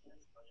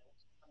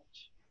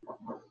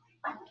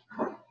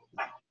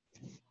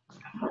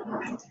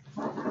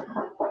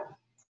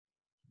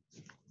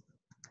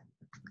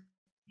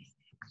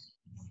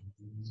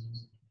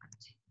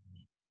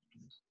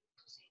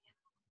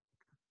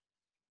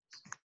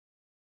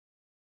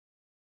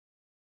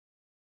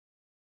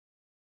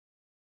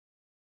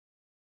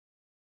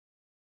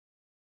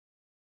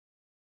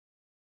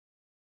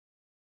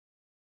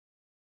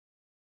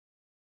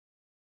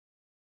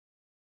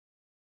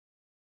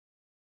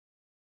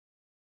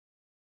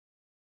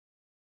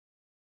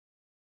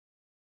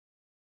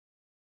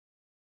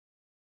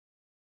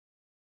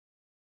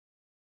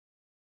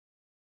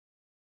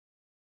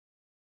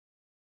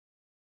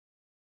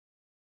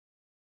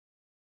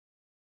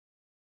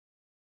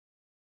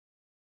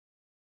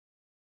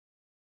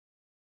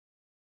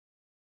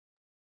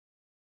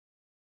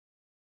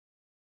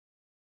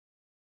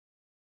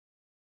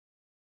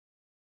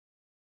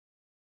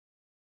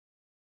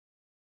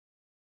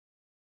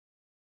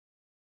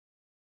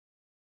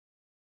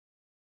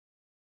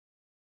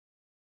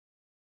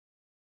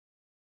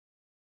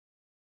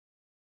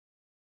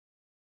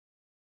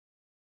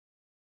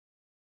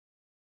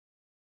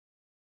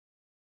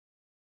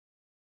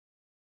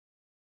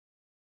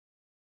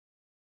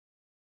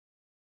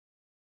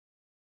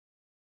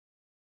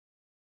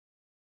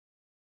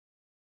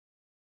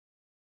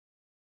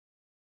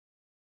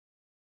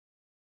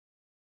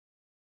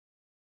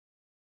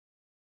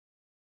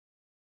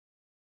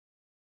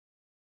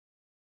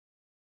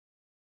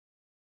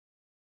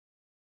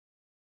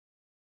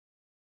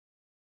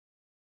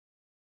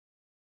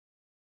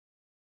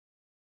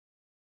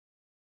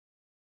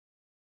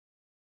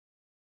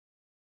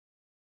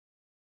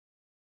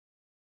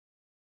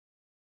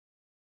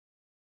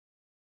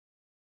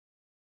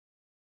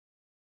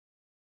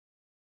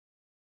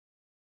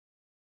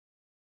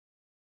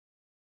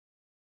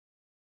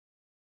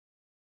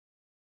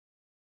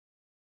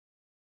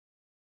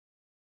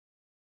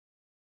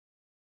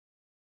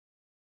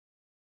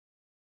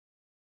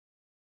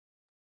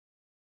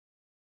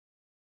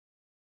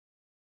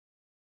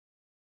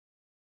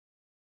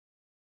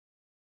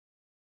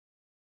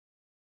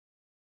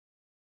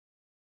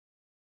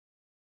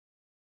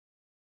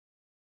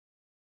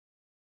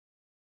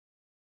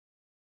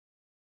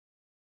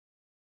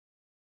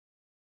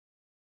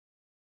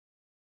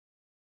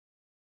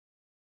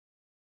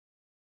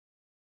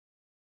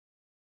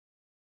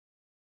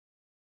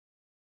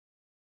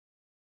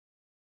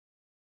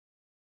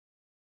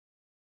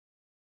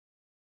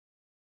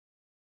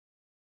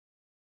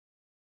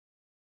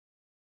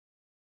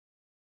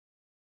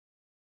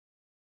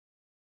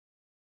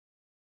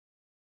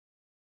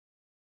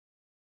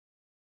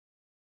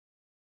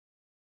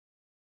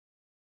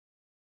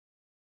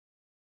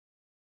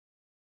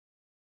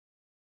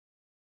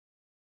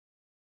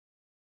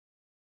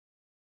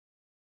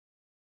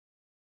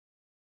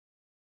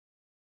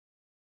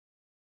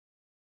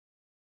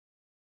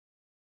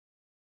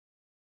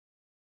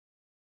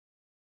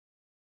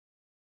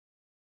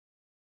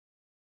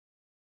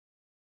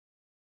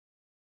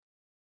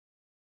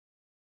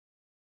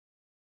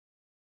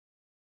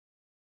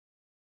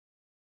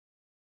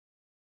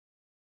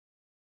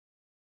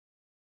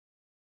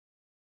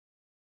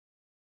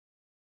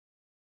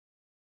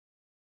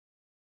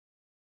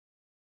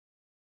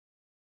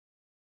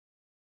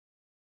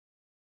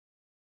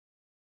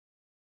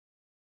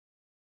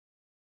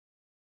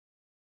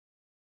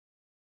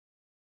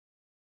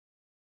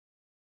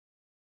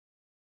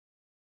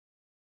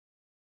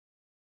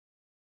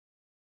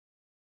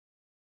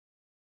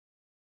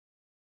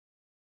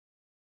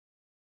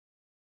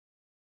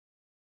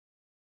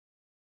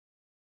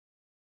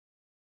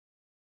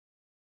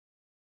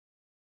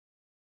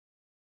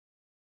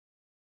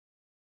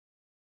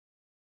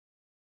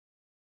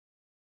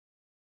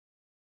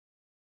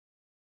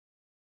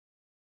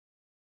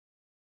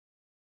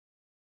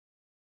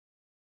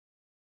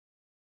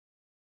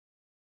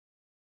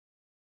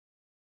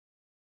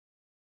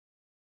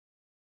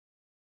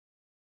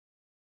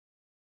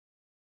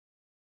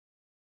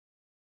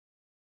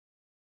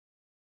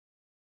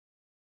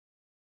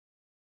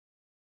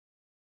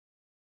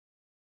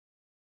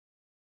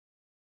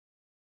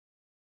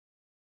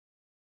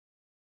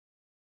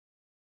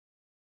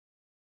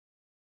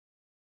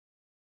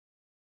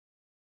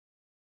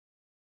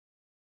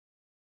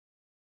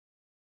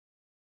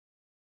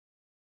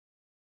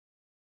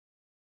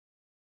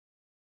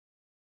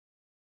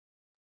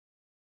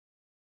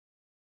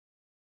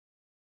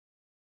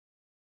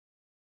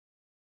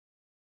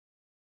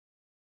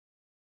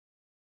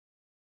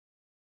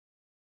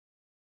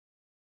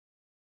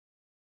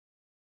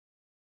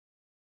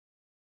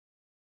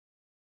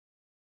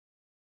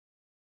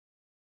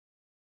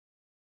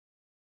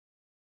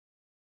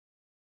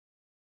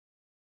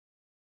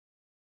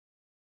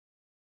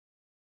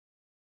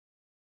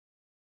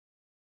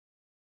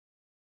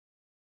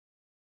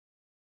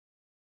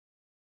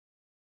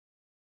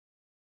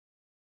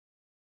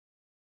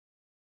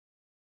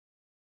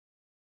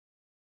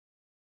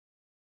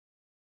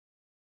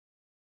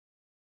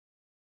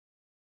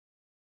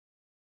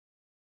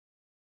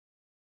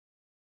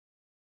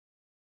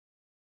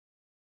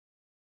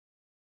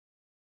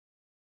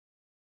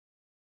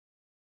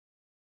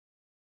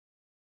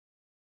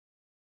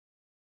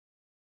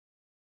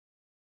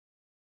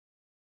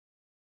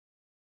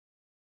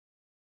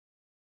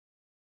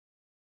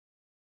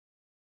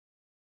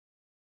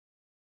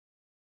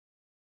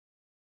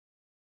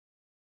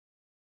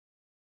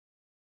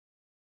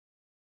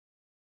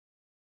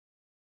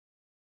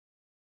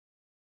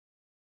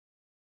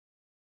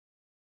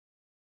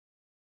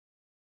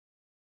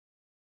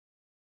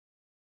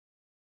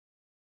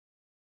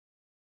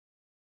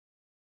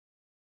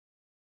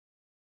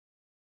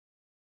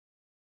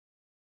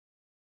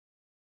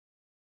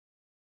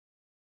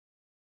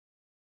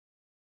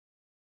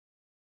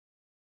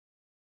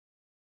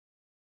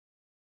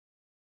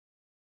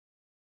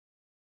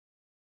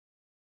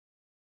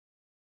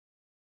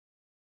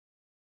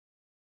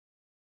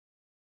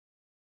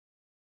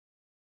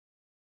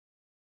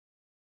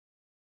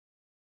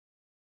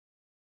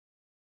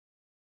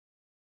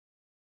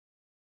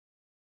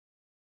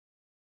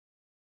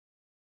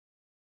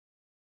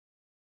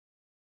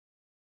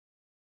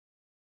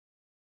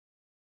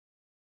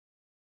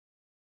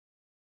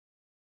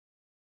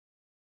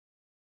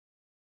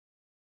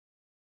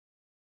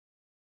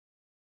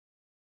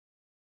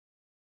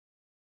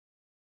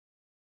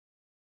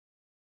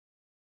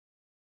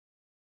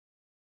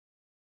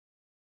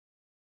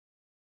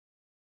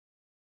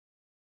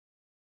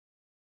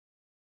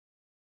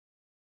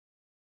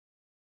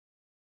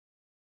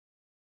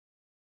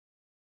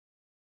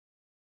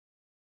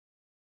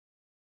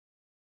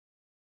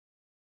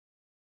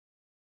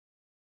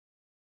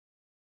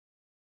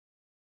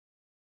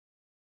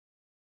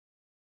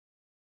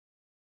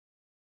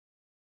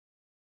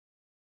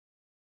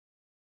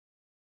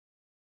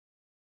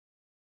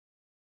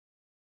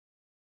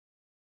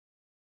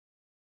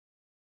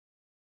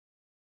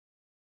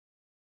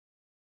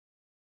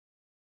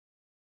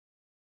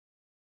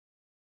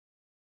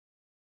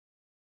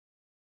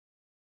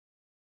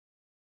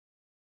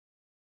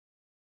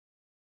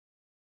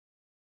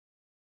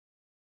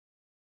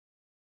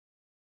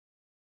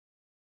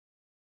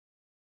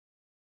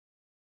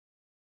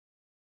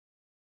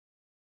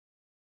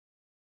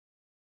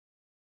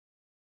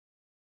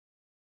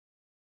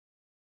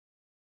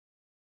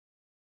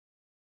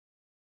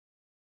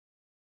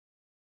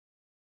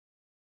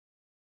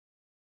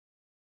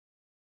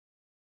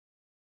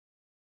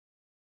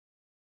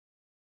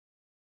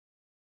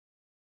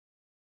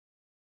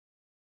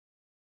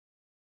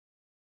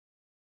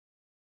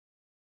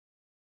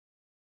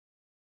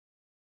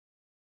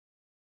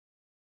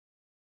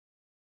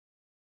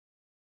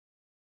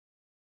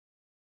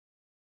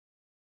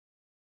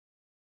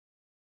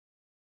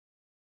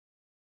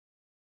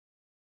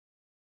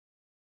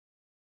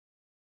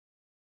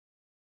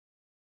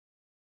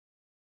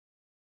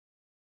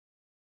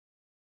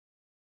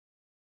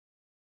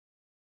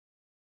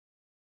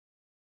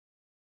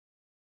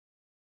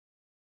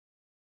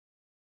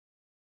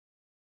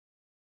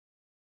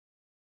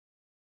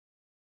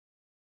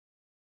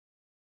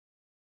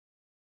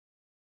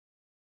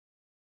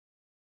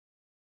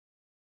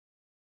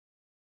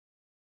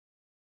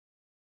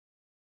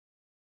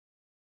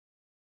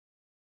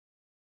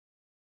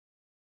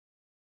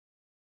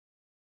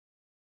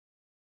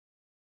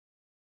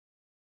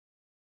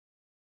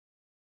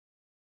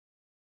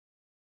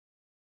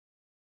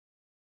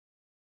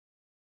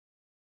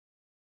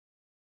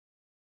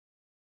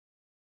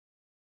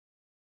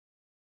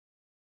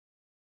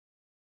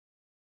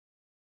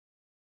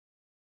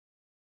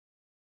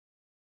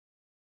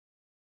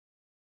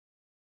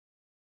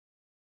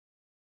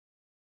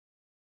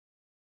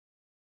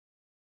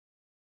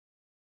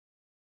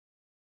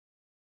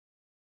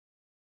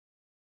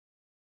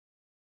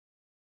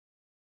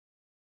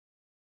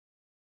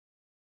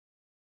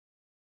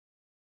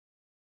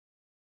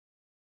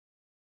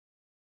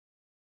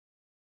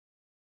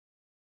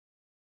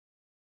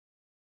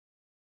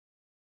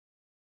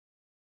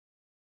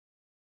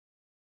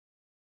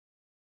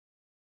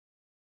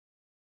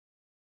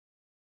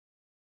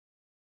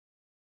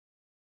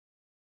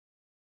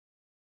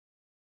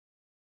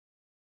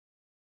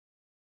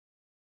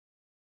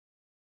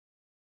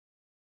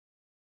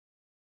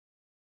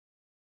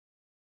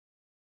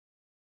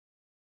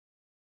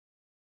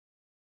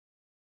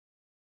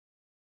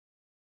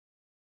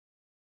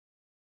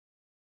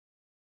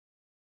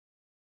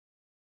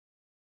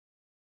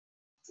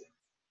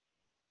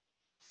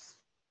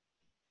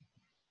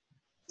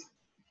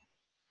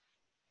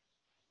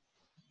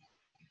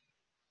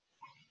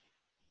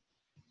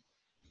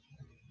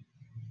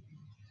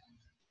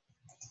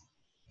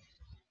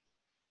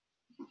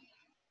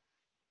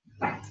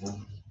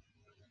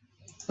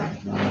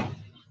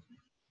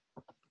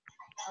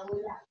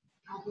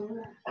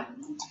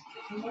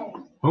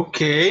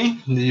 Okay,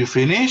 did you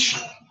finish?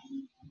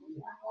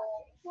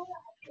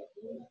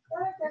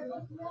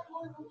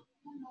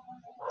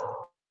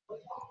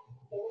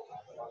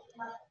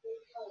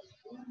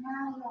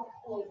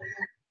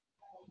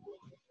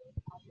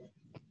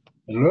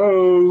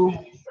 Hello?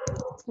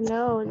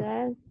 Hello,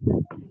 Dad.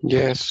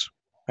 Yes,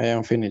 I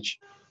am finished.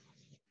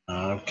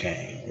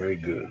 Okay, very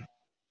good.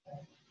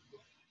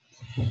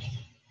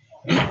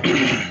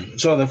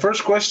 So the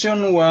first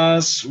question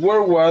was,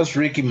 where was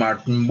Ricky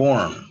Martin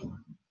born?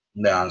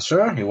 The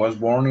answer, he was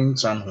born in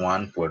San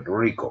Juan, Puerto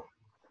Rico.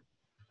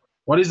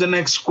 What is the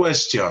next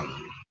question?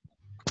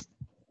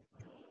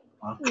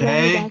 When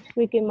Okay. was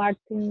Ricky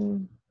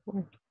Martin?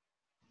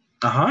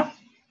 Uh-huh.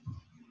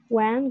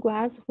 When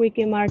was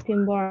Ricky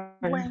Martin born?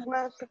 When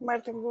was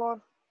Martin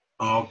born?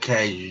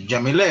 Okay,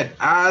 Jamilet,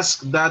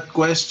 ask that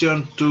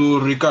question to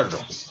Ricardo.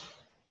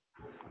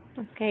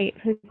 Okay,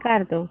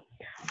 Ricardo.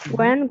 Mhm.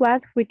 When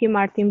was Ricky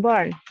Martin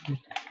born?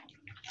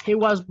 He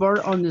was born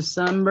on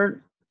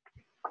December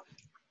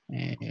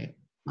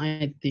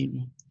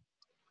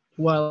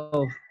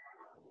 1912.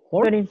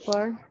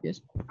 24.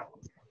 Yes.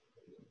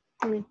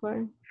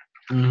 24.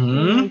 In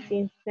Mm-hmm.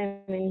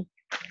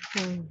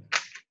 1971.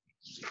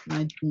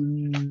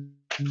 19.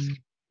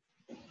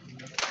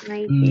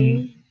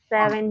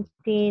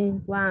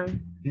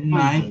 1971.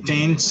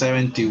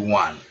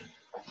 1971.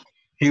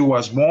 He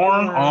was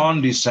born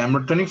on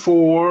December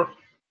 24,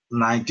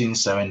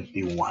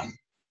 1971.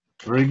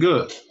 Very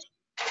good.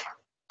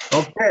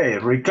 Okay,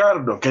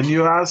 Ricardo, can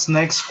you ask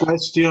next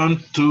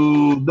question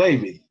to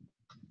David?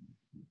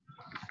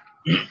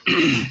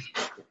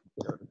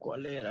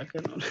 ¿Cuál era? Que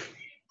no.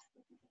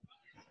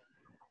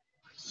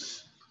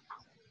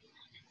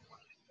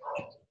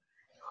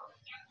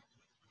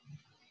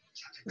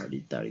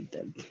 Ahorita.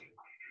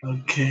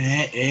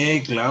 Okay,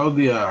 hey,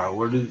 Claudia,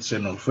 se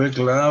nos fue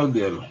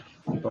Claudia?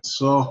 ¿Qué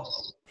pasó?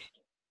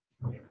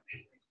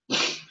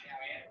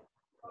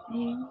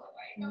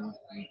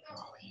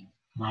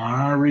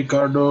 Ah,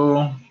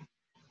 Ricardo.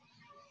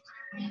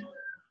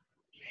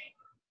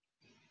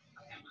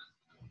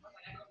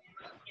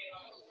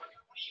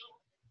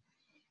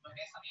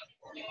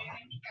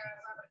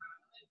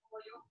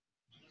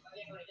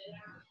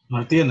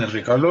 ¿No tienes,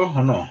 Ricardo,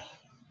 o no?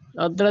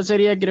 La otra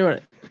sería, quiero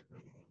ver.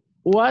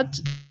 What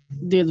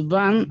did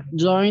Van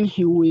join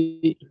he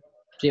with?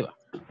 Sí, va.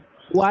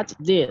 What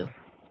did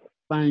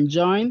Van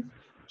join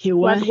he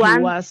when What he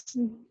one? was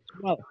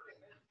 12?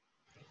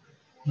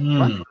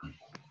 What?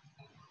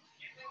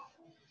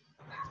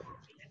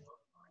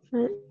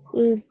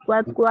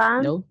 What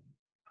one No.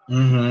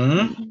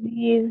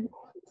 Mm-hmm.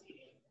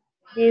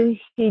 did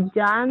he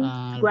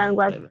join when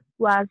was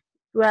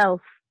 12?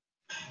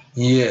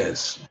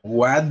 Yes.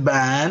 What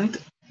band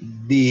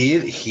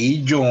did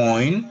he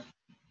join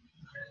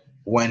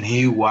when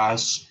he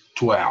was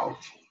 12?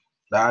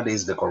 That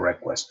is the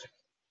correct question.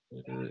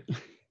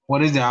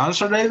 What is the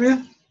answer, David?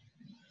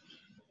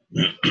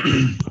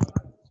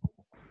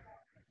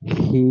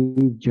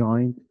 He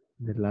joined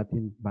the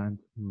Latin band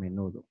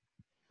Menudo.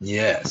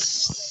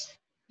 Yes.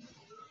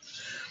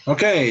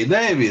 Okay,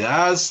 David,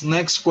 ask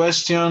next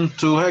question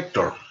to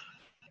Hector.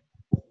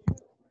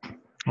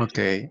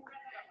 Okay.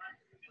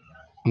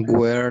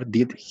 Where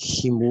did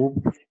he move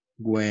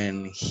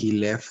when he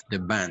left the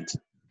band?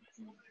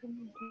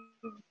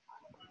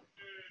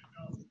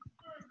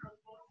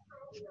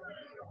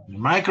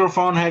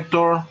 Microphone,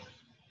 Hector.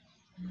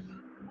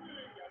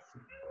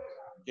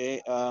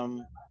 Okay.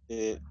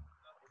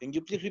 Can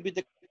you please repeat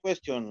the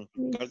question,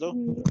 Ricardo?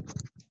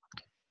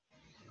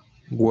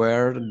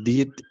 Where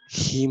did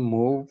he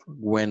move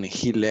when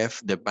he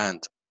left the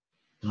band?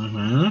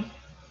 Mm-hmm.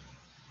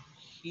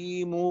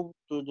 He moved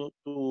to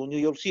New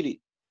York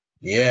City.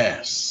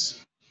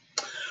 Yes.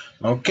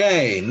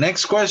 Okay,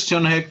 next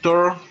question,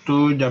 Hector,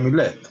 to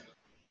Jamilet.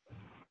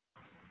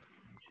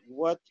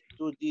 What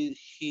did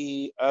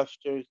he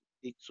after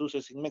the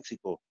success in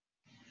Mexico?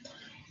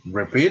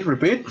 Repeat.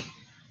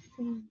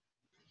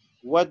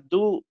 What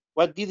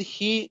did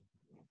he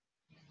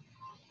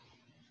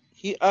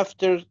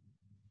after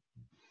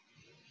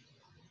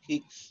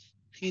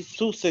his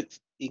success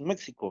in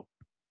Mexico?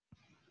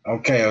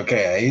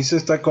 Okay, ahí se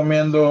está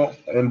comiendo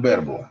el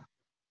verbo.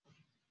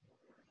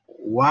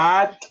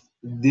 What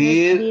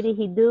did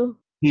he do?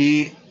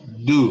 he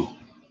do?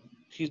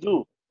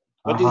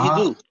 What did he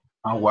do?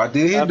 And what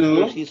did he after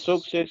do? his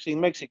success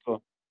in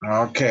Mexico?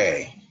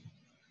 Okay.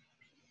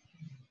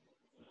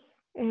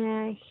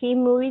 He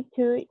moved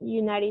to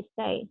United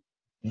States.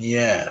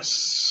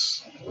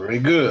 Yes. Very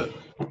good.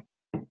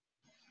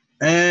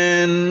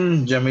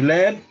 And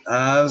Jamilet,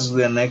 ask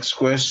the next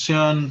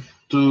question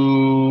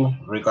to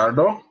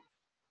Ricardo.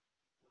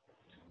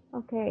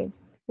 Okay,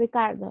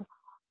 Ricardo,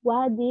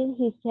 what did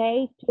he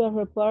say to a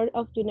report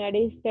of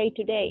United States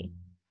today?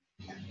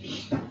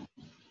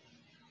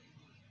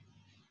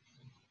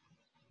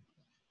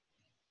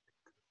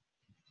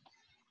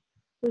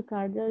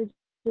 Ricardo,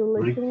 you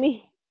listen to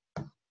me?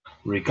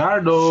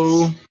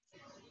 Ricardo.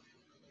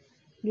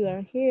 You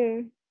are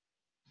here.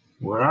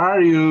 Where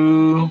are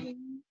you?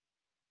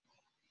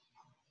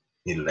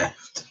 He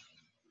left.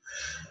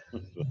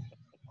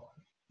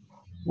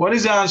 What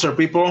is the answer,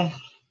 people?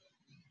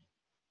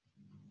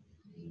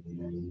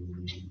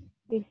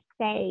 He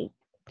stayed.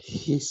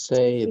 He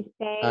said,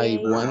 He I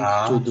stayed.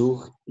 want to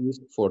do this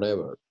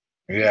forever.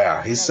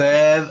 Yeah, he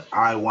said,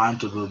 I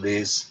want to do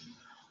this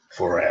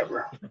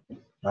forever.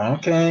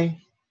 Okay.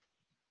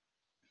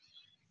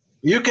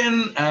 You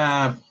can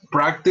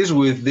practice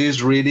with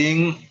this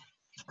reading,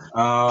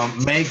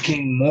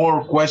 making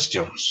more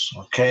questions,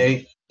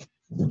 okay?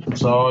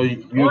 So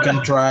you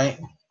can try.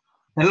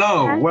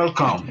 Hello, Ah,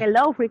 welcome.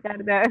 hello,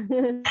 Ricardo.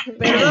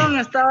 Perdón,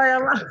 estaba ahí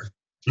abajo.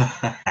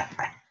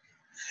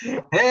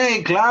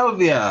 Hey,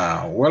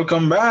 Claudia,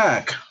 welcome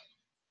back.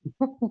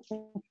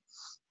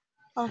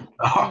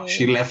 Oh,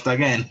 she Okay. left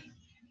again.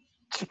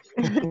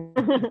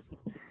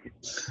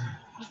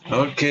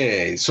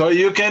 Okay, so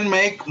you can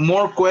make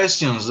more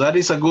questions. That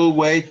is a good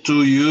way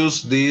to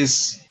use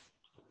these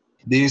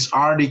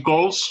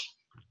articles.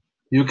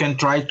 You can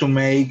try to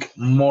make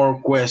more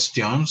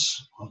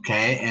questions,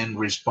 okay, and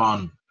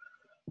respond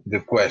the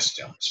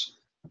questions.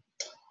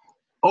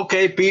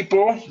 Okay,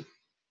 people,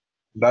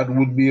 that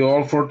would be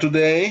all for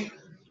today.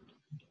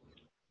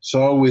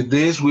 So with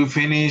this, we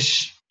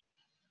finish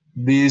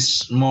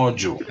this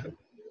module.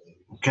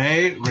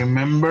 Okay,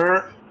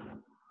 remember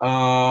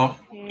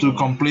to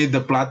complete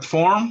the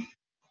platform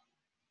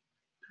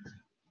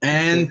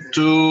and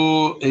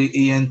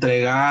y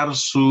entregar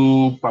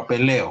su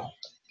papeleo,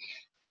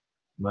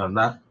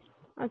 ¿verdad?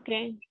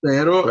 Okay.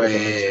 Pero For the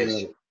next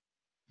month.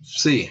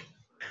 sí,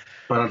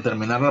 para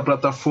terminar la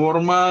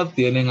plataforma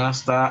tienen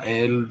hasta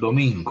el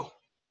domingo.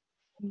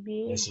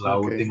 Bien. Es la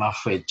última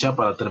fecha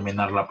para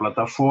terminar la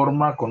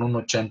plataforma con un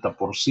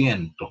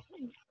 80%.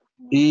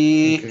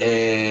 Y,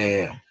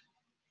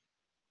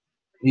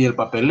 y el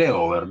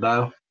papeleo,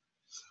 ¿verdad?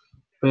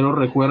 Pero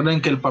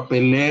recuerden que el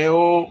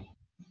papeleo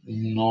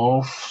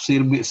no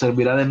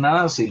servirá de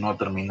nada si no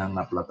terminan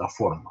la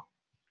plataforma.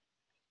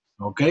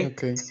 ¿Ok?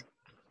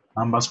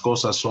 Ambas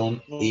cosas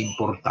son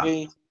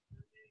importantes.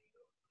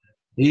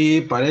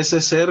 Y parece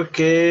ser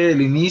que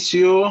el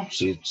inicio,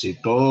 si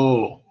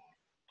todo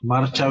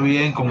marcha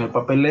bien con el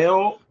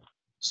papeleo,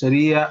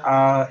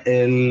 sería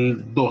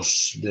el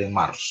 2 de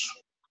marzo,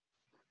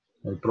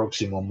 el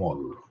próximo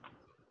módulo.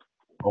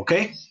 ¿Ok?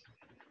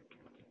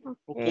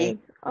 Okay.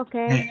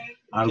 Okay.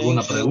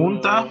 ¿Alguna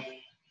pregunta?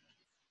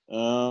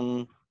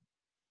 No.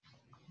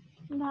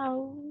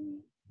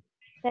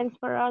 Thanks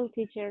for all,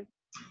 teacher.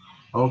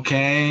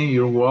 Okay,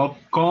 you're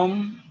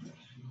welcome.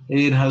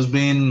 It has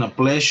been a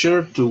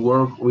pleasure to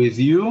work with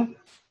you.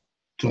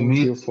 Thank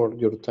you for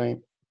your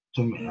time.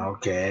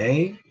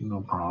 Okay,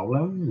 no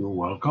problem. You're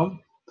welcome.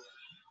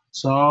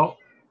 So,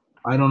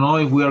 I don't know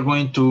if we are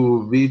going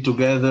to be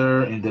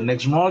together in the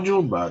next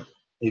module, but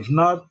if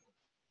not,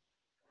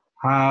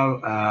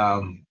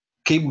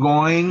 keep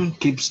going,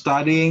 keep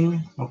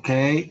studying,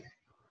 okay?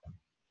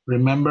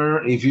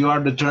 Remember, if you are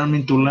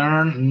determined to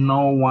learn,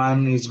 no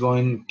one is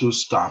going to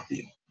stop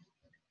you.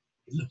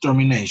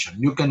 Determination.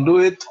 You can do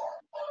it,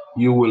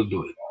 you will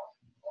do it.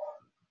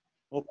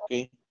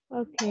 Okay.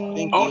 Okay.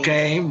 Thank you.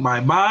 Okay,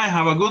 bye-bye.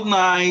 Have a good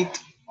night.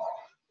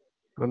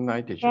 Good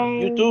night, teacher.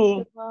 Thanks. You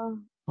too.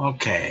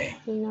 Okay.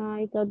 Good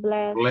night. God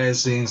bless.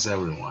 Blessings,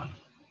 everyone.